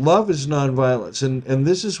love. Love is nonviolence. And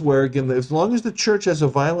this is where, again, as long as the church has a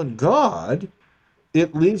violent God,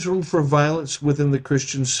 it leaves room for violence within the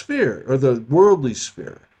Christian sphere or the worldly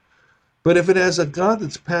sphere. But if it has a God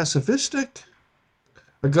that's pacifistic,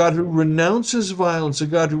 a God who renounces violence, a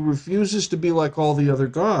God who refuses to be like all the other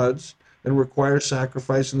gods and requires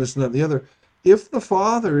sacrifice and this and that and the other, if the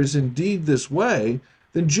Father is indeed this way,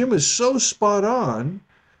 then Jim is so spot on,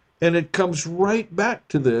 and it comes right back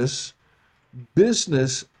to this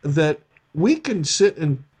business that we can sit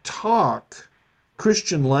and talk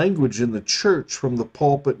Christian language in the church from the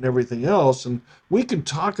pulpit and everything else, and we can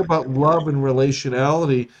talk about love and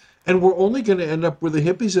relationality, and we're only going to end up where the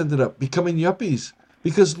hippies ended up, becoming yuppies.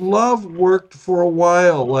 Because love worked for a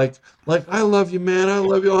while, like I love you, man. I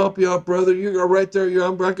love you. I'll help you out, brother. You're right there.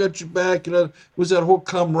 I got your back. It was that whole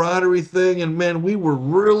camaraderie thing, and man, we were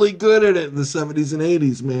really good at it in the 70s and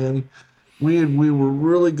 80s, man. We were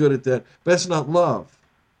really good at that. But that's not love.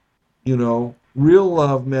 Real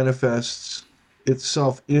love manifests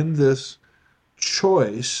itself in this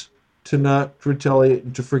choice to not retaliate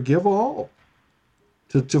and to forgive all,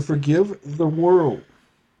 to forgive the world.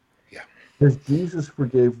 As Jesus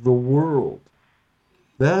forgave the world.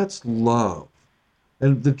 That's love.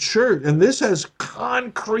 And the church, and this has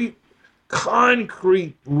concrete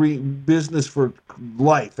business for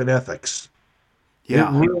life and ethics.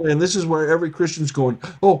 Yeah. And this is where every Christian's going,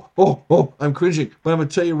 oh, I'm cringing. But I'm going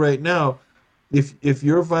to tell you right now, if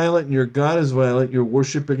you're violent and your God is violent, you're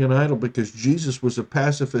worshiping an idol, because Jesus was a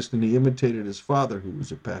pacifist and he imitated his Father, who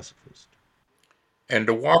was a pacifist. And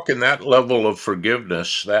to walk in that level of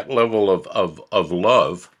forgiveness, that level of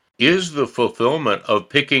love, is the fulfillment of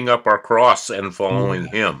picking up our cross and following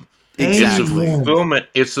him. Exactly.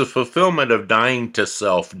 It's the fulfillment of dying to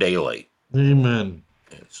self daily. Amen.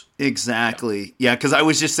 Exactly. Yeah, because I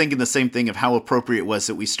was just thinking the same thing of how appropriate it was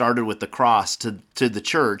that we started with the cross to the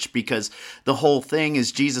church, because the whole thing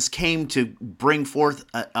is Jesus came to bring forth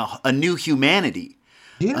a new humanity.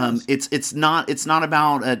 Yes. It's not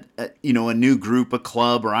about a new group, a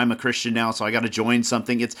club, or I'm a Christian now, so I got to join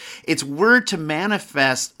something. It's we're to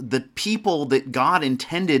manifest the people that God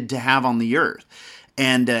intended to have on the earth.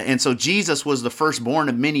 And so Jesus was the firstborn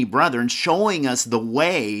of many brethren, showing us the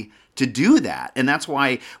way to do that. And that's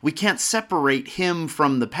why we can't separate him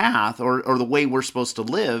from the path or the way we're supposed to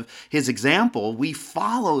live, his example. We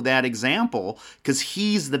follow that example because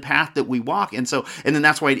he's the path that we walk. And then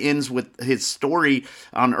that's why it ends with his story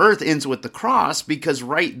on earth ends with the cross, because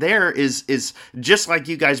right there is just like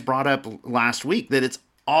you guys brought up last week, that it's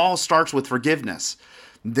all starts with forgiveness.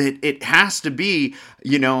 That it has to be,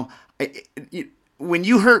 when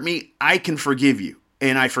you hurt me, I can forgive you.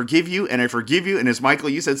 And I forgive you, and I forgive you. And as Michael,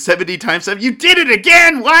 you said 70 times 7, you did it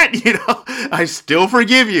again. What? I still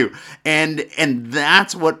forgive you. And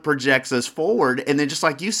that's what projects us forward. And then just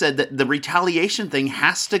like you said, that the retaliation thing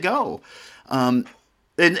has to go. And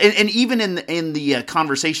even in the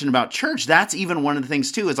conversation about church, that's even one of the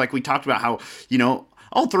things too, is like we talked about how,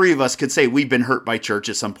 all three of us could say we've been hurt by church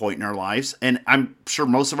at some point in our lives. And I'm sure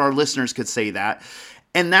most of our listeners could say that.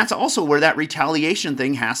 And that's also where that retaliation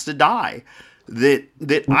thing has to die. That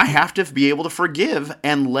I have to be able to forgive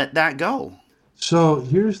and let that go. So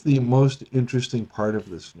here's the most interesting part of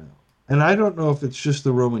this now. And I don't know if it's just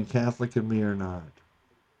the Roman Catholic in me or not.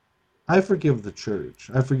 I forgive the church.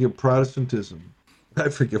 I forgive Protestantism.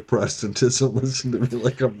 Listen to me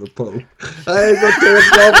like I'm the Pope.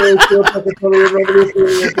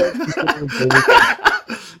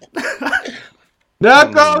 Now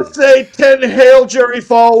go say 10 Hail Jerry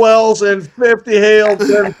Falwells and 50 Hail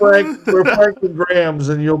Ben Franklin Grahams,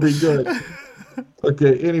 and you'll be good.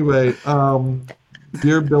 Okay, anyway,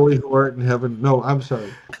 dear Billy who art in heaven. No, I'm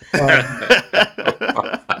sorry.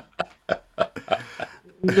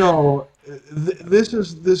 No, this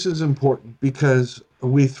is important, because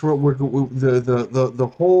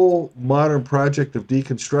the whole modern project of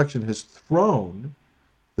deconstruction has thrown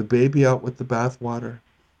the baby out with the bathwater.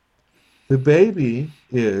 The baby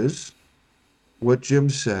is what Jim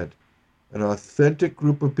said. An authentic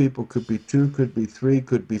group of people could be 2, could be 3,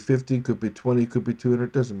 could be 50, could be 20, could be 200.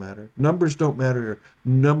 It doesn't matter. Numbers don't matter.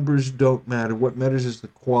 Numbers don't matter. What matters is the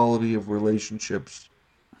quality of relationships.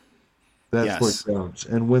 That's what Yes. counts.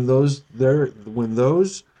 And when those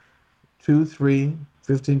 2, 3,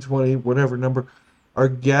 15, 20, whatever number are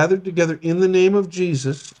gathered together in the name of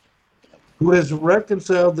Jesus, who has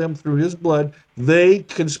reconciled them through his blood, they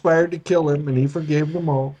conspired to kill him and he forgave them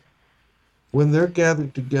all. When they're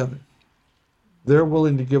gathered together, they're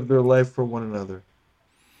willing to give their life for one another.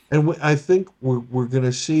 And I think we're going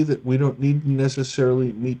to see that we don't need to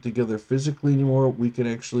necessarily meet together physically anymore. We can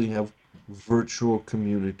actually have virtual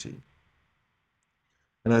community.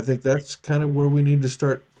 And I think that's kind of where we need to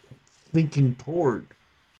start thinking toward.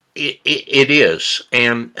 It is.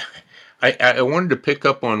 And I wanted to pick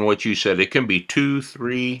up on what you said. It can be 2,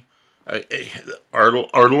 3.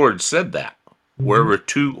 Our Lord said that. Wherever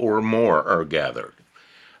 2 or more are gathered.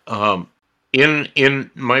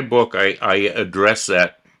 In my book, I address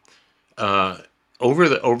that.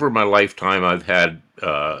 Over my lifetime, I've had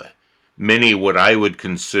many what I would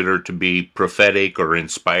consider to be prophetic or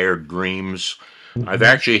inspired dreams. I've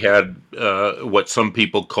actually had what some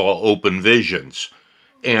people call open visions,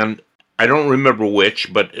 and I don't remember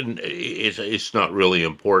which, but it's not really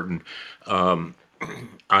important. I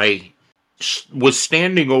was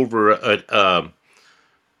standing over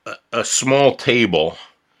a small table,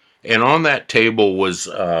 and on that table was,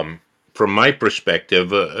 from my perspective,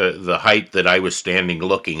 the height that I was standing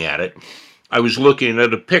looking at it, I was looking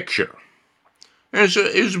at a picture. It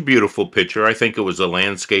was a beautiful picture. I think it was a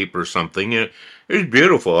landscape or something. It was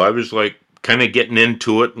beautiful. I was like kind of getting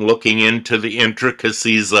into it and looking into the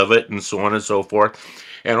intricacies of it and so on and so forth.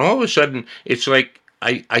 And all of a sudden, it's like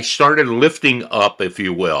I started lifting up, if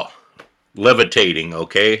you will, levitating,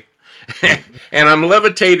 okay? And I'm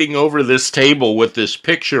levitating over this table with this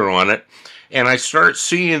picture on it, and I start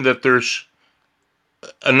seeing that there's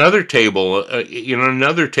another table,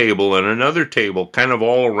 another table and another table kind of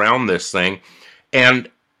all around this thing.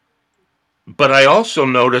 But I also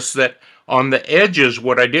noticed that on the edges,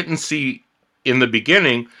 what I didn't see in the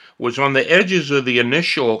beginning was on the edges of the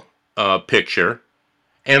initial picture,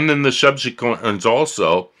 and then the subsequent ones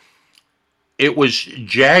also, it was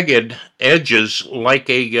jagged edges like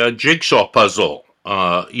a jigsaw puzzle.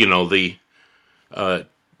 And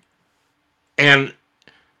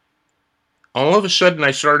all of a sudden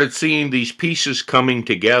I started seeing these pieces coming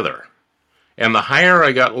together. And the higher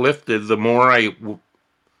I got lifted, the more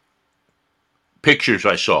pictures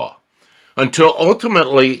I saw. Until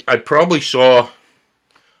ultimately I probably saw,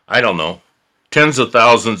 I don't know, tens of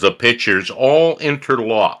thousands of pictures all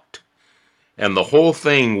interlocked. And the whole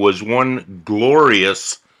thing was one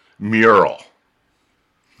glorious mural.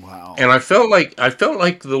 Wow. And I felt like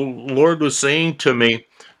the Lord was saying to me,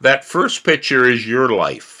 that first picture is your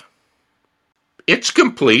life. It's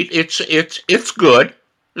complete. It's good.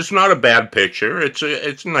 It's not a bad picture. It's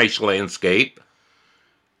a nice landscape.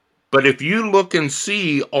 But if you look and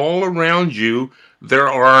see all around you, there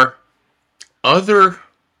are other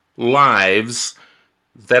lives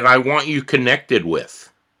that I want you connected with.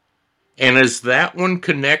 And as that one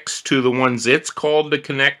connects to the ones it's called to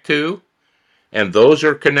connect to, and those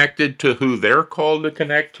are connected to who they're called to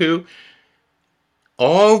connect to,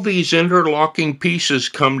 all these interlocking pieces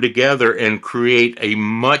come together and create a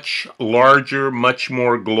much larger, much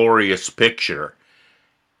more glorious picture.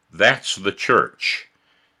 That's the church.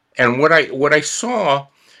 And what I saw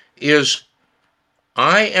is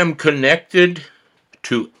I am connected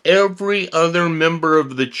to every other member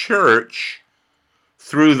of the church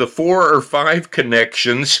through the 4 or 5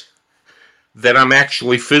 connections that I'm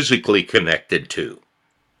actually physically connected to.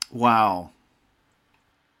 Wow.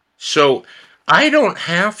 So I don't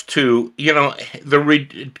have to,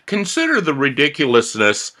 consider the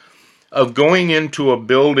ridiculousness of going into a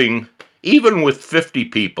building, even with 50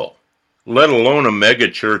 people, let alone a mega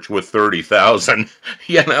church with 30,000,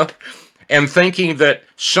 and thinking that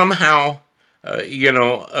somehow,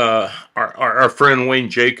 our friend Wayne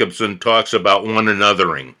Jacobson talks about one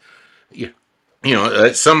anothering.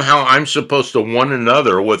 That somehow I'm supposed to one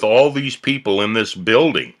another with all these people in this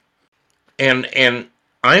building. And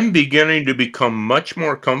I'm beginning to become much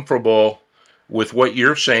more comfortable with what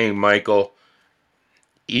you're saying, Michael,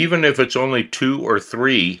 even if it's only 2 or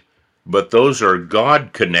 3, but those are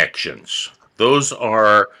God connections. Those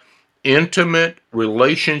are intimate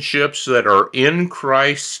relationships that are in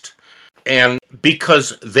Christ, and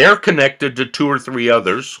because they're connected to 2 or 3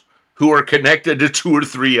 others, who are connected to 2 or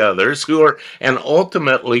 3 others, and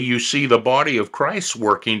ultimately you see the body of Christ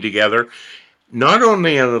working together, not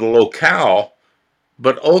only in the locale,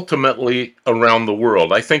 but ultimately around the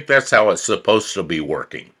world. I think that's how it's supposed to be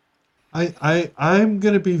working. I'm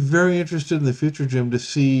going to be very interested in the future, Jim, to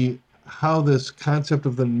see how this concept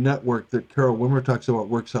of the network that Carol Wimmer talks about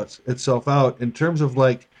works itself out in terms of,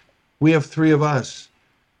 like, we have 3 of us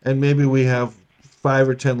and maybe we have 5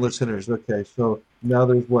 or 10 listeners. Okay, so now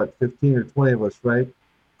there's what, 15 or 20 of us, right?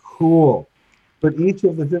 Cool. But each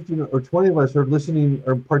of the 15 or 20 of us are listening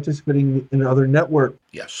or participating in another network,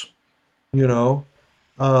 Yes. you know?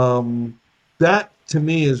 That to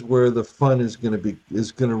me is where the fun is going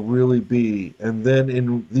to really be. And then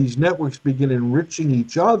in these networks begin enriching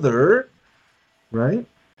each other, right?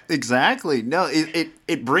 Exactly. No,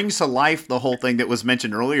 it brings to life the whole thing that was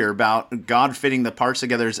mentioned earlier about God fitting the parts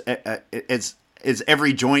together as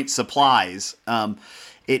every joint supplies.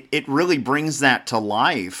 It really brings that to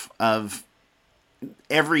life of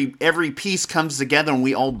every piece comes together and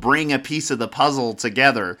we all bring a piece of the puzzle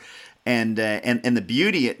together. And the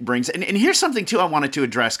beauty it brings. And here's something, too, I wanted to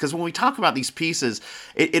address, because when we talk about these pieces,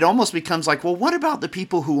 it almost becomes like, well, what about the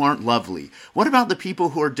people who aren't lovely? What about the people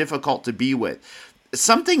who are difficult to be with?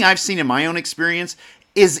 Something I've seen in my own experience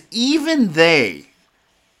is even they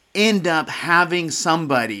end up having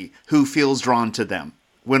somebody who feels drawn to them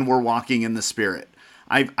when we're walking in the Spirit.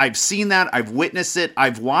 I've seen that. I've witnessed it.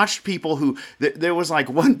 I've watched people who, there was like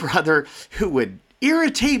one brother who would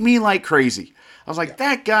irritate me like crazy. I was like,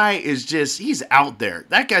 that guy is he's out there.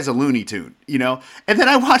 That guy's a Looney Tune, you know? And then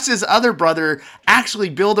I watched this other brother actually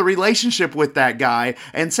build a relationship with that guy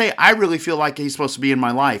and say, I really feel like he's supposed to be in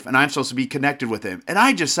my life and I'm supposed to be connected with him. And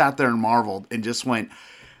I just sat there and marveled and just went,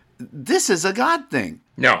 this is a God thing.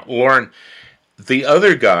 Now, Lauren, the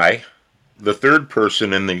other guy, the third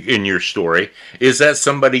person in your story, is that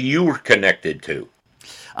somebody you were connected to?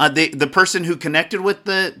 The person who connected with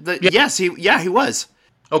yes, he was.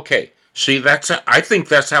 Okay. See, I think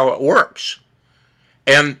that's how it works.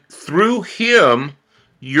 And through him,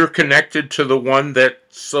 you're connected to the one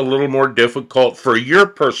that's a little more difficult for your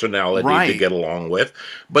personality to get along with.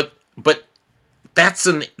 But that's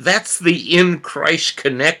the in Christ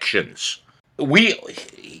connections. We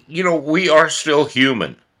are still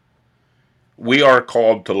human. We are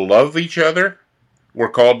called to love each other. We're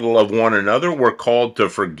called to love one another. We're called to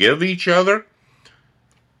forgive each other.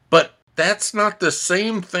 But that's not the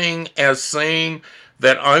same thing as saying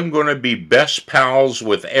that I'm going to be best pals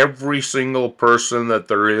with every single person that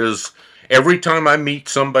there is. Every time I meet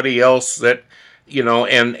somebody else that,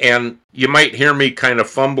 and you might hear me kind of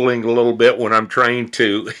fumbling a little bit when I'm trying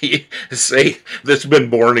to say that's been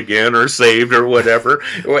born again or saved or whatever.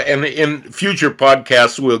 And in future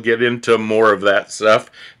podcasts, we'll get into more of that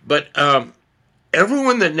stuff. But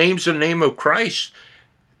everyone that names the name of Christ,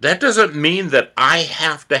 that doesn't mean that I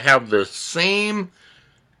have to have the same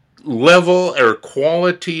level or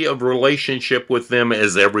quality of relationship with them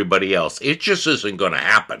as everybody else. It just isn't going to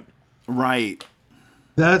happen. Right.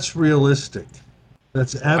 That's realistic.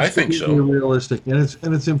 That's absolutely realistic, and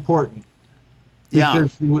it's important. Yeah.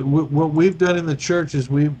 Because what we've done in the church is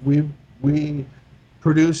we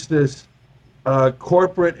produce this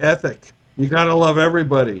corporate ethic. You got to love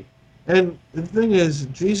everybody. And the thing is,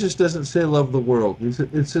 Jesus doesn't say love the world.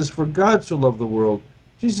 It says, for God so loved the world.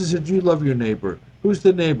 Jesus said, you love your neighbor. Who's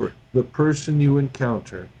the neighbor? The person you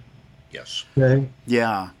encounter. Yes. Okay?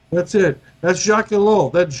 Yeah. That's it. That's Jacques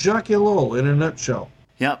Ellul. That's Jacques Ellul in a nutshell.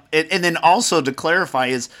 Yep. And then also to clarify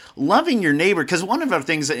is loving your neighbor, because one of the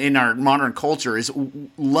things in our modern culture is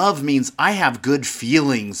love means I have good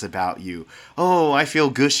feelings about you. Oh, I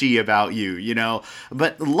feel gushy about you,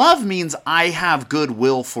 But love means I have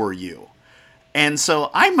goodwill for you. And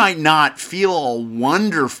so I might not feel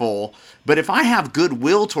wonderful, but if I have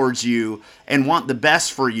goodwill towards you and want the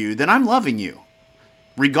best for you, then I'm loving you,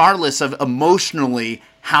 regardless of emotionally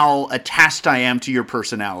how attached I am to your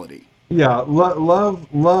personality. Yeah,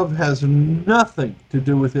 love has nothing to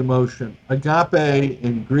do with emotion. Agape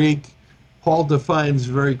in Greek, Paul defines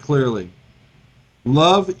very clearly.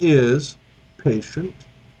 Love is patient.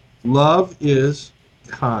 Love is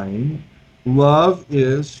kind. Love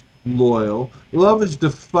is loyal. Love is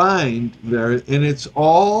defined there, and it's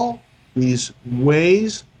all these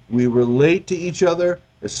ways we relate to each other,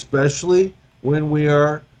 especially when we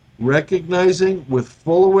are recognizing with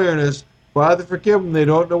full awareness, Father, forgive them. They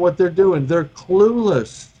don't know what they're doing. They're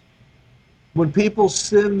clueless. When people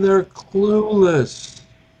sin, they're clueless.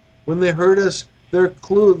 When they hurt us, they're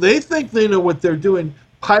clueless. They think they know what they're doing.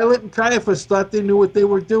 Pilate and Caiaphas thought they knew what they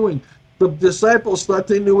were doing. The disciples thought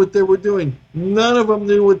they knew what they were doing. None of them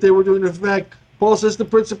knew what they were doing. In fact, Paul says the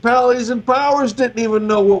principalities and powers didn't even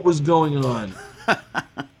know what was going on.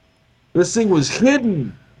 This thing was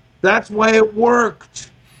hidden. That's why it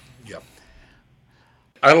worked. Yep.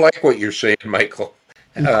 I like what you're saying, Michael.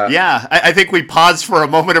 Yeah, I think we paused for a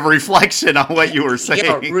moment of reflection on what you were saying.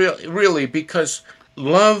 Yeah, really, because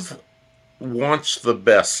love wants the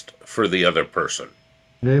best for the other person.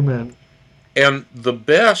 Amen. And the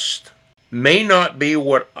best may not be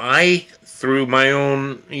what I, through my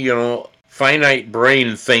own, finite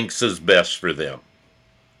brain, thinks is best for them.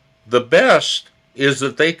 The best is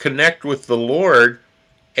that they connect with the Lord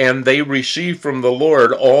and they receive from the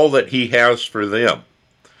Lord all that He has for them.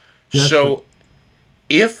 Yes, So,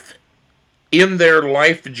 if in their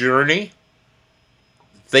life journey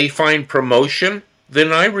they find promotion,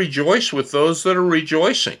 then I rejoice with those that are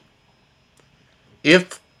rejoicing.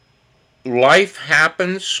 If life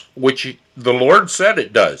happens, which the Lord said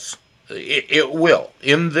it does, it will.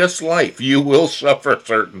 In this life, you will suffer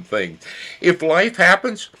certain things. If life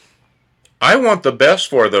happens, I want the best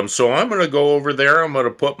for them, so I'm going to go over there. I'm going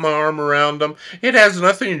to put my arm around them. It has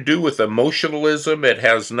nothing to do with emotionalism. It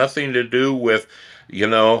has nothing to do with,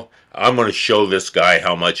 I'm going to show this guy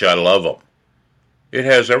how much I love him. It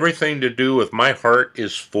has everything to do with my heart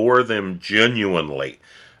is for them genuinely.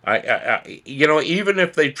 I even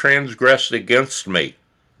if they transgressed against me,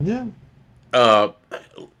 yeah.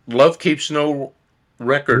 Love keeps no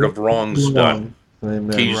record of wrongs done.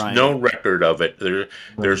 Amen. Keeps Right. no record of it.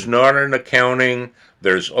 There's not an accounting.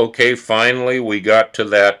 There's, okay, finally we got to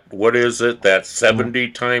that, what is it, that 70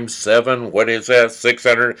 times 7? What is that,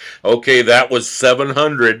 600? Okay, that was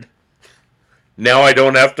 700. Now I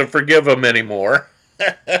don't have to forgive him anymore.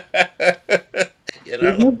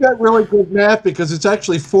 You've got really good math because it's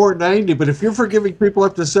actually 490. But if you're forgiving people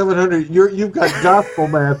up to 700, you've got gospel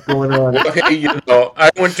math going on. Well, hey, I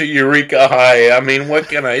went to Eureka High. I mean, what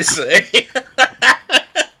can I say?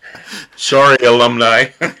 Sorry, alumni.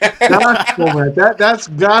 Gospel math. That's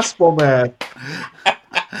gospel math.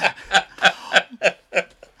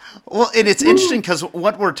 Well, and it's interesting because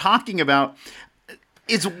what we're talking about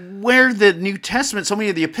is where the New Testament, so many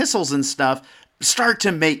of the epistles and stuff, start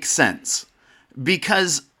to make sense.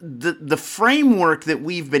 Because the framework that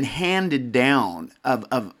we've been handed down of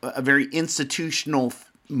a very institutional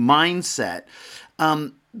mindset,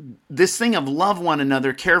 this thing of love one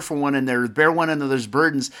another, care for one another, bear one another's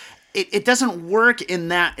burdens, it doesn't work in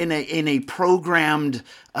a programmed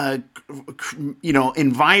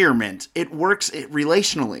environment. It works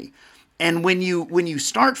relationally. And when you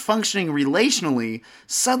start functioning relationally,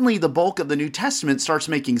 suddenly the bulk of the New Testament starts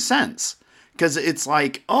making sense. Because it's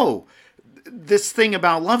like, oh, this thing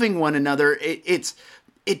about loving one another,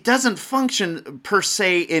 it doesn't function per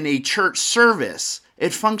se in a church service.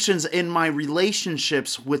 It functions in my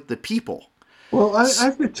relationships with the people. Well, I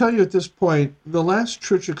have to tell you at this point, the last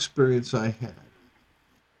church experience I had,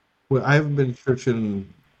 well, I haven't been in church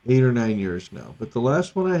in 8 or 9 years now, but the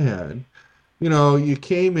last one I had, you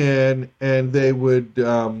came in and they would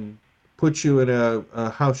put you in a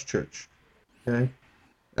house church. Okay?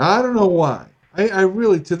 I don't know why. I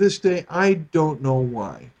really, to this day, I don't know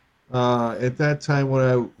why. At that time,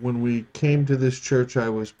 when we came to this church, I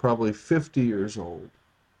was probably 50 years old.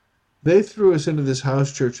 They threw us into this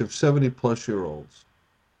house church of 70-plus-year-olds.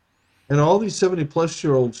 And all these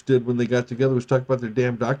 70-plus-year-olds did when they got together was talk about their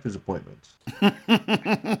damn doctor's appointments.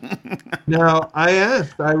 Now,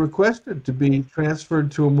 I requested to be transferred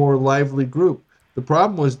to a more lively group. The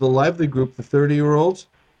problem was the lively group, the 30-year-olds,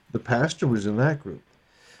 the pastor was in that group.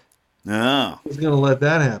 Oh. He's going to let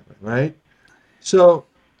that happen, right? So,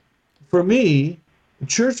 for me,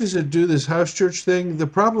 churches that do this house church thing, the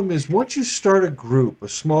problem is once you start a group, a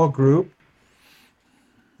small group,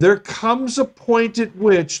 there comes a point at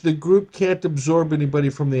which the group can't absorb anybody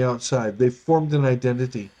from the outside. They've formed an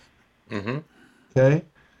identity. Mm-hmm. Okay?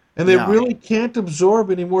 And they really can't absorb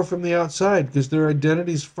anymore from the outside because their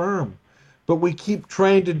identity's firm. But we keep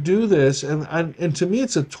trying to do this, and to me,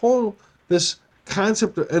 it's a total, this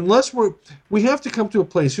concept, unless we have to come to a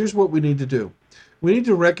place. Here's what we need to do. We need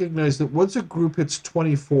to recognize that once a group hits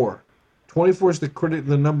 24 is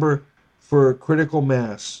the number for critical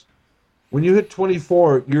mass. When you hit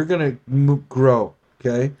 24, you're going to grow,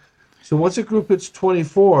 okay? So once a group hits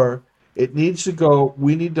 24, it needs to go,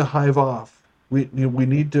 we need to hive off. We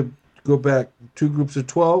need to go back 2 groups of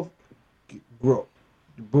 12, grow,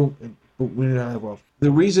 boom, and boom, we need to hive off. The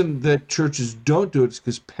reason that churches don't do it is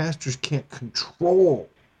because pastors can't control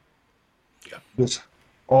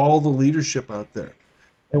all the leadership out there.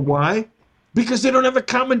 And why? Because they don't have a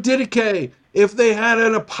common didache. If they had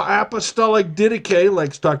an apostolic didache, like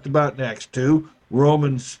it's talked about in Acts 2,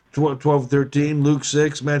 Romans 12, 13, Luke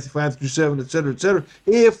 6, Matthew 5 through 7, etc.,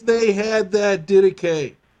 if they had that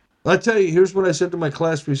didache, I'll tell you, here's what I said to my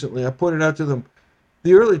class recently. I pointed out to them,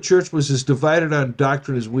 the early church was as divided on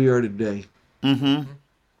doctrine as we are today. Mm-hmm.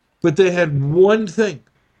 But they had one thing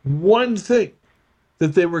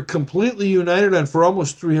that they were completely united on for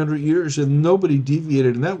almost 300 years, and nobody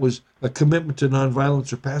deviated, and that was a commitment to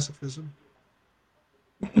nonviolence or pacifism.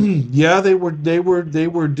 Yeah, they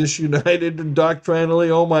were disunited and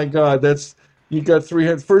doctrinally. Oh my God, that's you got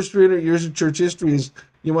 300 first 300 years of church history is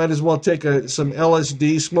you might as well take some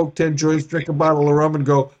LSD, smoke 10 joints, drink a bottle of rum, and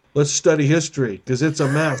go. Let's study history because it's a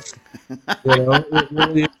mess. You know, it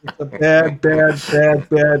really is a bad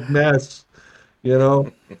mess. You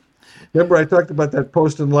know, remember I talked about that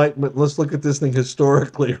post enlightenment. Let's look at this thing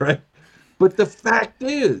historically, right? But the fact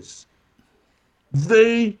is,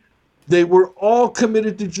 they they were all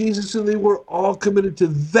committed to Jesus, and they were all committed to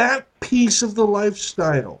that piece of the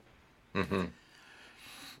lifestyle. Mm-hmm.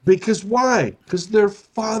 Because why? Because their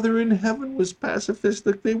Father in heaven was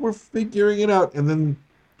pacifistic. They were figuring it out. And then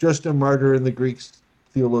Justin Martyr and the Greek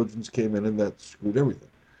theologians came in, and that screwed everything.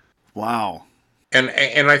 Wow. And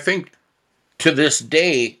I think to this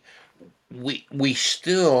day, we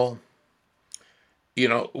still,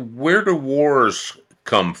 where do wars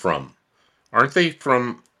come from? Aren't they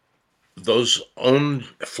from those own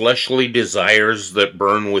fleshly desires that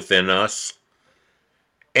burn within us?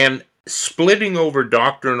 And splitting over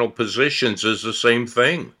doctrinal positions is the same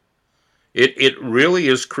thing. It really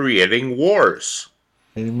is creating wars.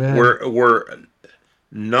 Amen. We're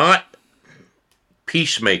not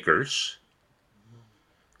peacemakers.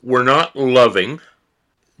 We're not loving.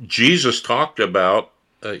 Jesus talked about,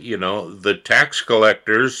 the tax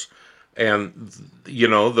collectors and,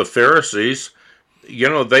 the Pharisees.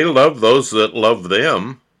 They love those that love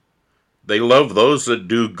them. They love those that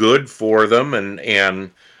do good for them and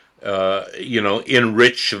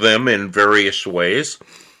enrich them in various ways.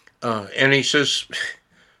 And he says,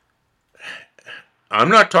 I'm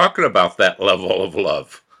not talking about that level of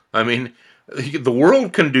love. I mean, the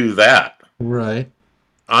world can do that. Right.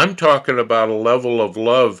 I'm talking about a level of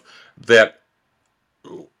love that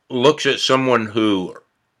looks at someone who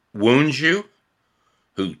wounds you,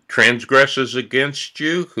 who transgresses against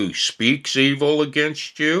you, who speaks evil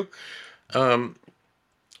against you.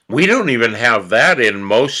 We don't even have that in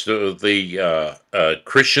most of the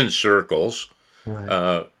Christian circles.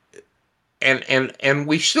 Right. And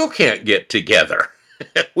we still can't get together.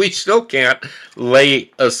 We still can't lay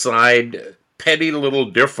aside petty little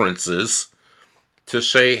differences to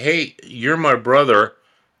say, hey, you're my brother.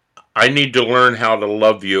 I need to learn how to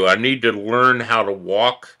love you. I need to learn how to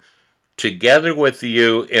walk together with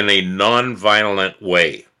you in a nonviolent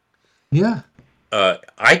way. Yeah.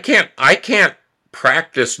 I can't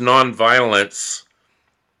practice nonviolence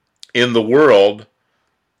in the world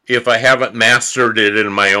if I haven't mastered it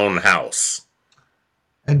in my own house.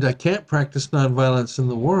 And I can't practice nonviolence in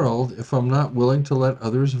the world if I'm not willing to let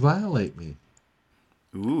others violate me.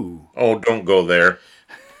 Ooh. Oh, don't go there.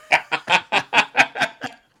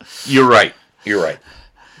 You're right.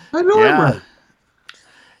 I know I'm right.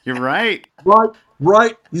 You're right.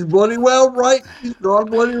 Right. He's bloody well right. He's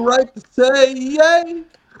not bloody right to say yay.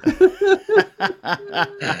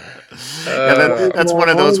 That's one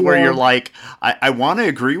of those where you're like, I want to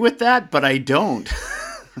agree with that, but I don't.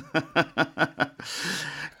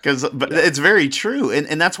 But it's very true.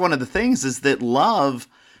 And that's one of the things is that love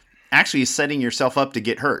actually is setting yourself up to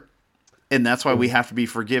get hurt. And that's why we have to be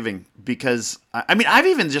forgiving, because I mean, I've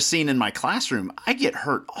even just seen in my classroom, I get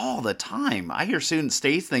hurt all the time. I hear students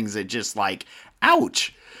say things that just like,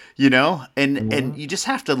 ouch, and you just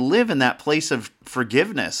have to live in that place of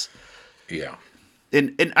forgiveness. Yeah.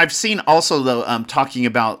 And I've seen also though, talking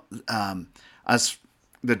about us,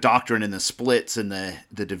 the doctrine and the splits and the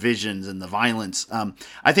divisions and the violence.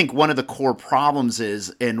 I think one of the core problems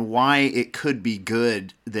is, and why it could be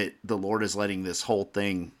good that the Lord is letting this whole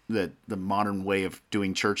thing, that the modern way of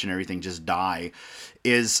doing church and everything just die,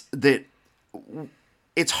 is that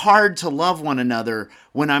it's hard to love one another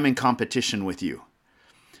when I'm in competition with you.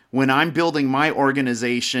 When I'm building my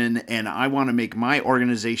organization and I want to make my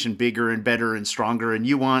organization bigger and better and stronger, and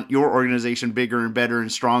you want your organization bigger and better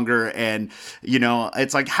and stronger, and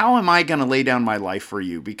it's like, how am I going to lay down my life for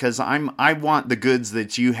you? Because I want the goods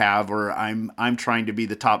that you have, or I'm trying to be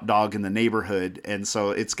the top dog in the neighborhood, and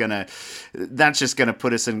so that's just gonna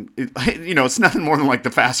put us in, it's nothing more than like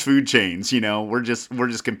the fast food chains. We're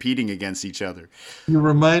just competing against each other. You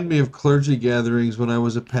remind me of clergy gatherings when I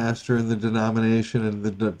was a pastor in the denomination, and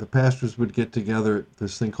the pastors would get together at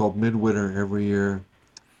this thing called Midwinter every year.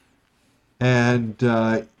 And,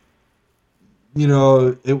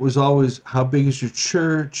 it was always, how big is your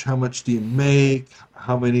church? How much do you make?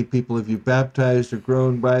 How many people have you baptized or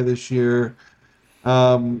grown by this year?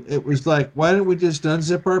 It was like, why don't we just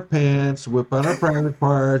unzip our pants, whip out our private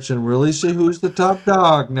parts, and really see who's the top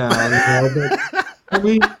dog now?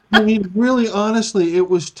 But really, honestly, it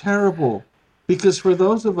was terrible because for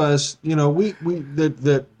those of us, we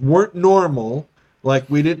that weren't normal, like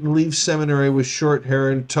we didn't leave seminary with short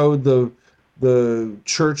hair and towed the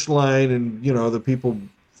church line, and the people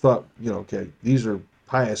thought, okay, these are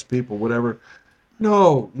pious people, whatever.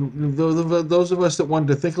 No, those of us that wanted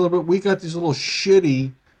to think a little bit, we got these little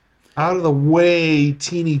shitty, out of the way,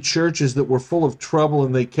 teeny churches that were full of trouble,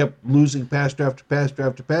 and they kept losing pastor after pastor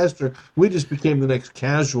after pastor. We just became the next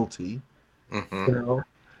casualty, And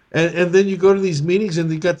then you go to these meetings,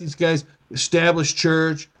 and you got these guys, established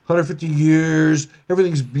church, 150 years,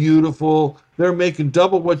 everything's beautiful. They're making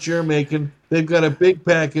double what you're making. They've got a big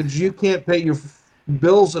package. You can't pay your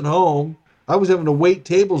bills at home. I was having to wait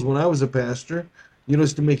tables when I was a pastor,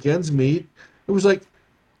 just to make ends meet. It was like,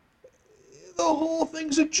 the whole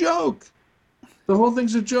thing's a joke. The whole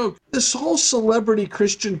thing's a joke. This whole celebrity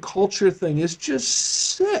Christian culture thing is just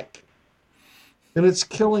sick. And it's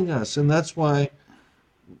killing us. And that's why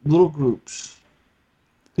little groups,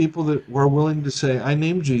 people that were willing to say, I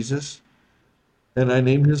name Jesus, and I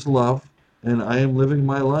name his love, and I am living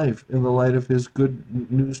my life in the light of his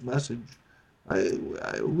good news message.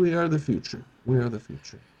 We are the future. We are the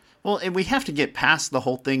future. Well, and we have to get past the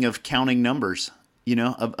whole thing of counting numbers,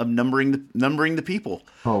 of numbering the people.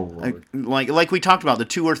 Oh, Lord. Like we talked about, the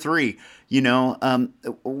 2 or 3.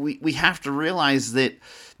 We have to realize that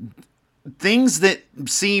things that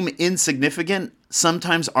seem insignificant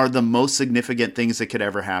sometimes are the most significant things that could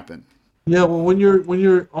ever happen. Yeah, well, when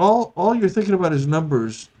you're all you're thinking about is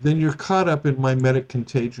numbers, then you're caught up in mimetic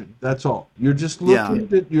contagion. That's all. You're just looking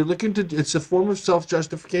to it's a form of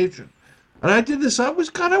self-justification. And I did this. I was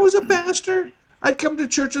a bastard. I'd come to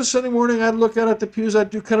church on Sunday morning. I'd look out at the pews. I'd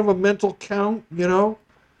do kind of a mental count.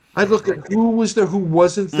 I'd look at who was there, who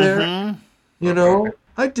wasn't there. Mm-hmm.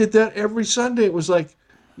 I did that every Sunday. It was like,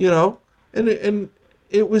 and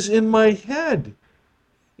it was in my head.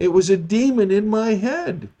 It was a demon in my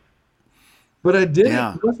head. But I did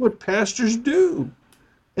it. That's what pastors do.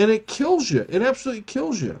 And it kills you. It absolutely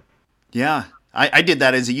kills you. Yeah. I did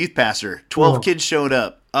that as a youth pastor. 12 kids showed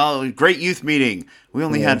up. Oh, great youth meeting. We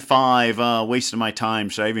only had 5. Wasting my time.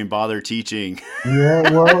 Should I even bother teaching? Yeah,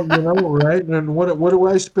 well, right? And what do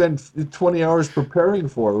I spend 20 hours preparing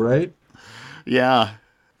for, right? Yeah.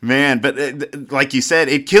 Man, but like you said,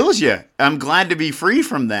 it kills you. I'm glad to be free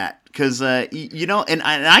from that. Because, and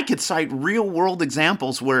I could cite real world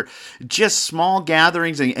examples where just small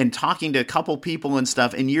gatherings and talking to a couple people and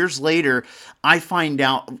stuff, and years later, I find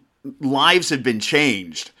out lives have been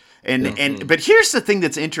changed. But here's the thing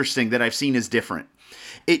that's interesting that I've seen is different.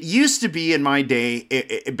 It used to be in my day,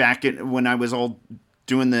 when I was all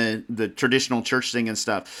doing the traditional church thing and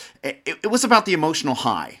stuff, it was about the emotional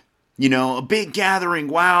high. A big gathering,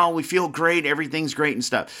 wow, we feel great, everything's great and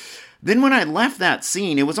stuff. Then when I left that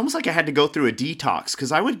scene, it was almost like I had to go through a detox,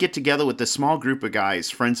 because I would get together with this small group of guys,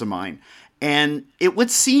 friends of mine, and it would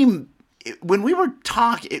seem, when we were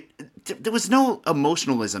talking, there was no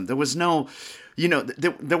emotionalism. There was no,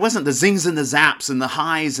 there wasn't the zings and the zaps and the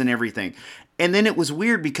highs and everything. And then it was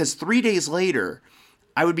weird because 3 days later,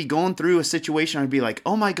 I would be going through a situation. I'd be like,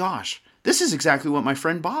 oh my gosh, this is exactly what my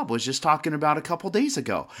friend Bob was just talking about a couple days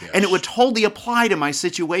ago. Yes. And it would totally apply to my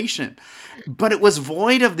situation. But it was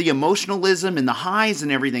void of the emotionalism and the highs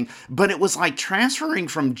and everything. But it was like transferring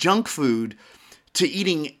from junk food to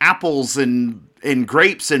eating apples and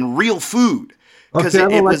grapes and real food. Okay, I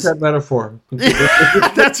don't like that metaphor.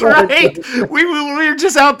 That's right. We were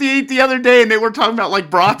just out to eat the other day, and they were talking about like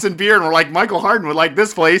brats and beer, and we're like, Michael Harden would like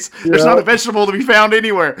this place. Yeah. There's not a vegetable to be found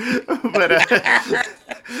anywhere.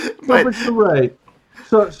 But you're right.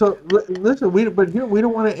 So listen, we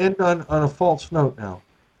don't want to end on a false note now.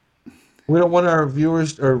 We don't want our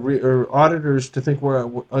viewers or auditors to think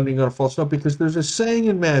we're ending on a false note, because there's a saying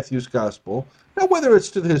in Matthew's gospel. Now, whether it's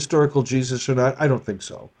to the historical Jesus or not, I don't think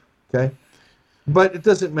so. Okay. But it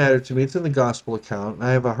doesn't matter to me. It's in the gospel account, and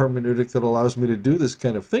I have a hermeneutic that allows me to do this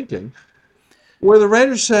kind of thinking, where the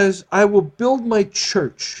writer says, I will build my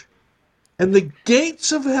church, and the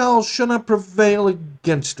gates of hell shall not prevail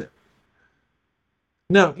against it.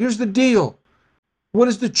 Now, here's the deal. What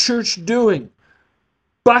is the church doing?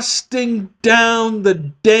 Busting down the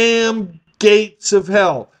damn gates of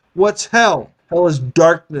hell. What's hell? Hell is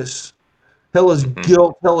darkness. Hell is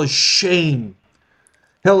guilt. Hell is shame.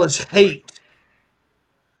 Hell is hate.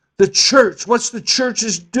 The church, what's the church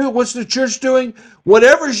doing?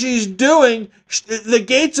 Whatever she's doing, the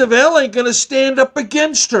gates of hell ain't going to stand up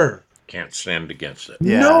against her. Can't stand against it.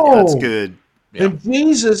 Yeah, no. That's good. Yeah. And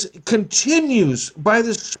Jesus continues by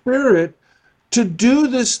the Spirit to do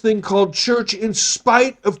this thing called church in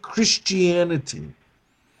spite of Christianity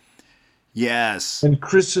Yes. and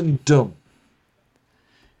Christendom.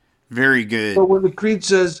 Very good. So when the Creed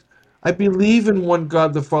says, I believe in one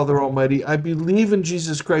God, the Father Almighty, I believe in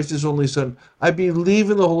Jesus Christ, his only Son, I believe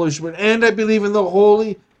in the Holy Spirit, and I believe in the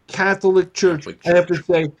Holy Catholic Church, Catholic I have to Church.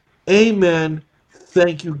 say, Amen,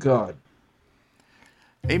 thank you, God.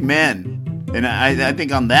 Amen. And I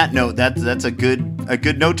think on that note, that's a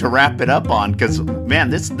good note to wrap it up on, because man,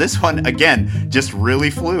 this one again just really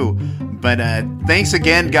flew. But thanks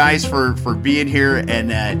again, guys, for being here.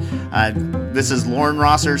 And this is Lauren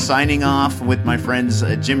Rosser signing off with my friends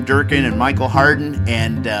Jim Durkin and Michael Harden.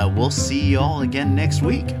 And we'll see you all again next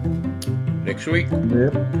week. Next week.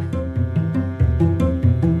 Yep.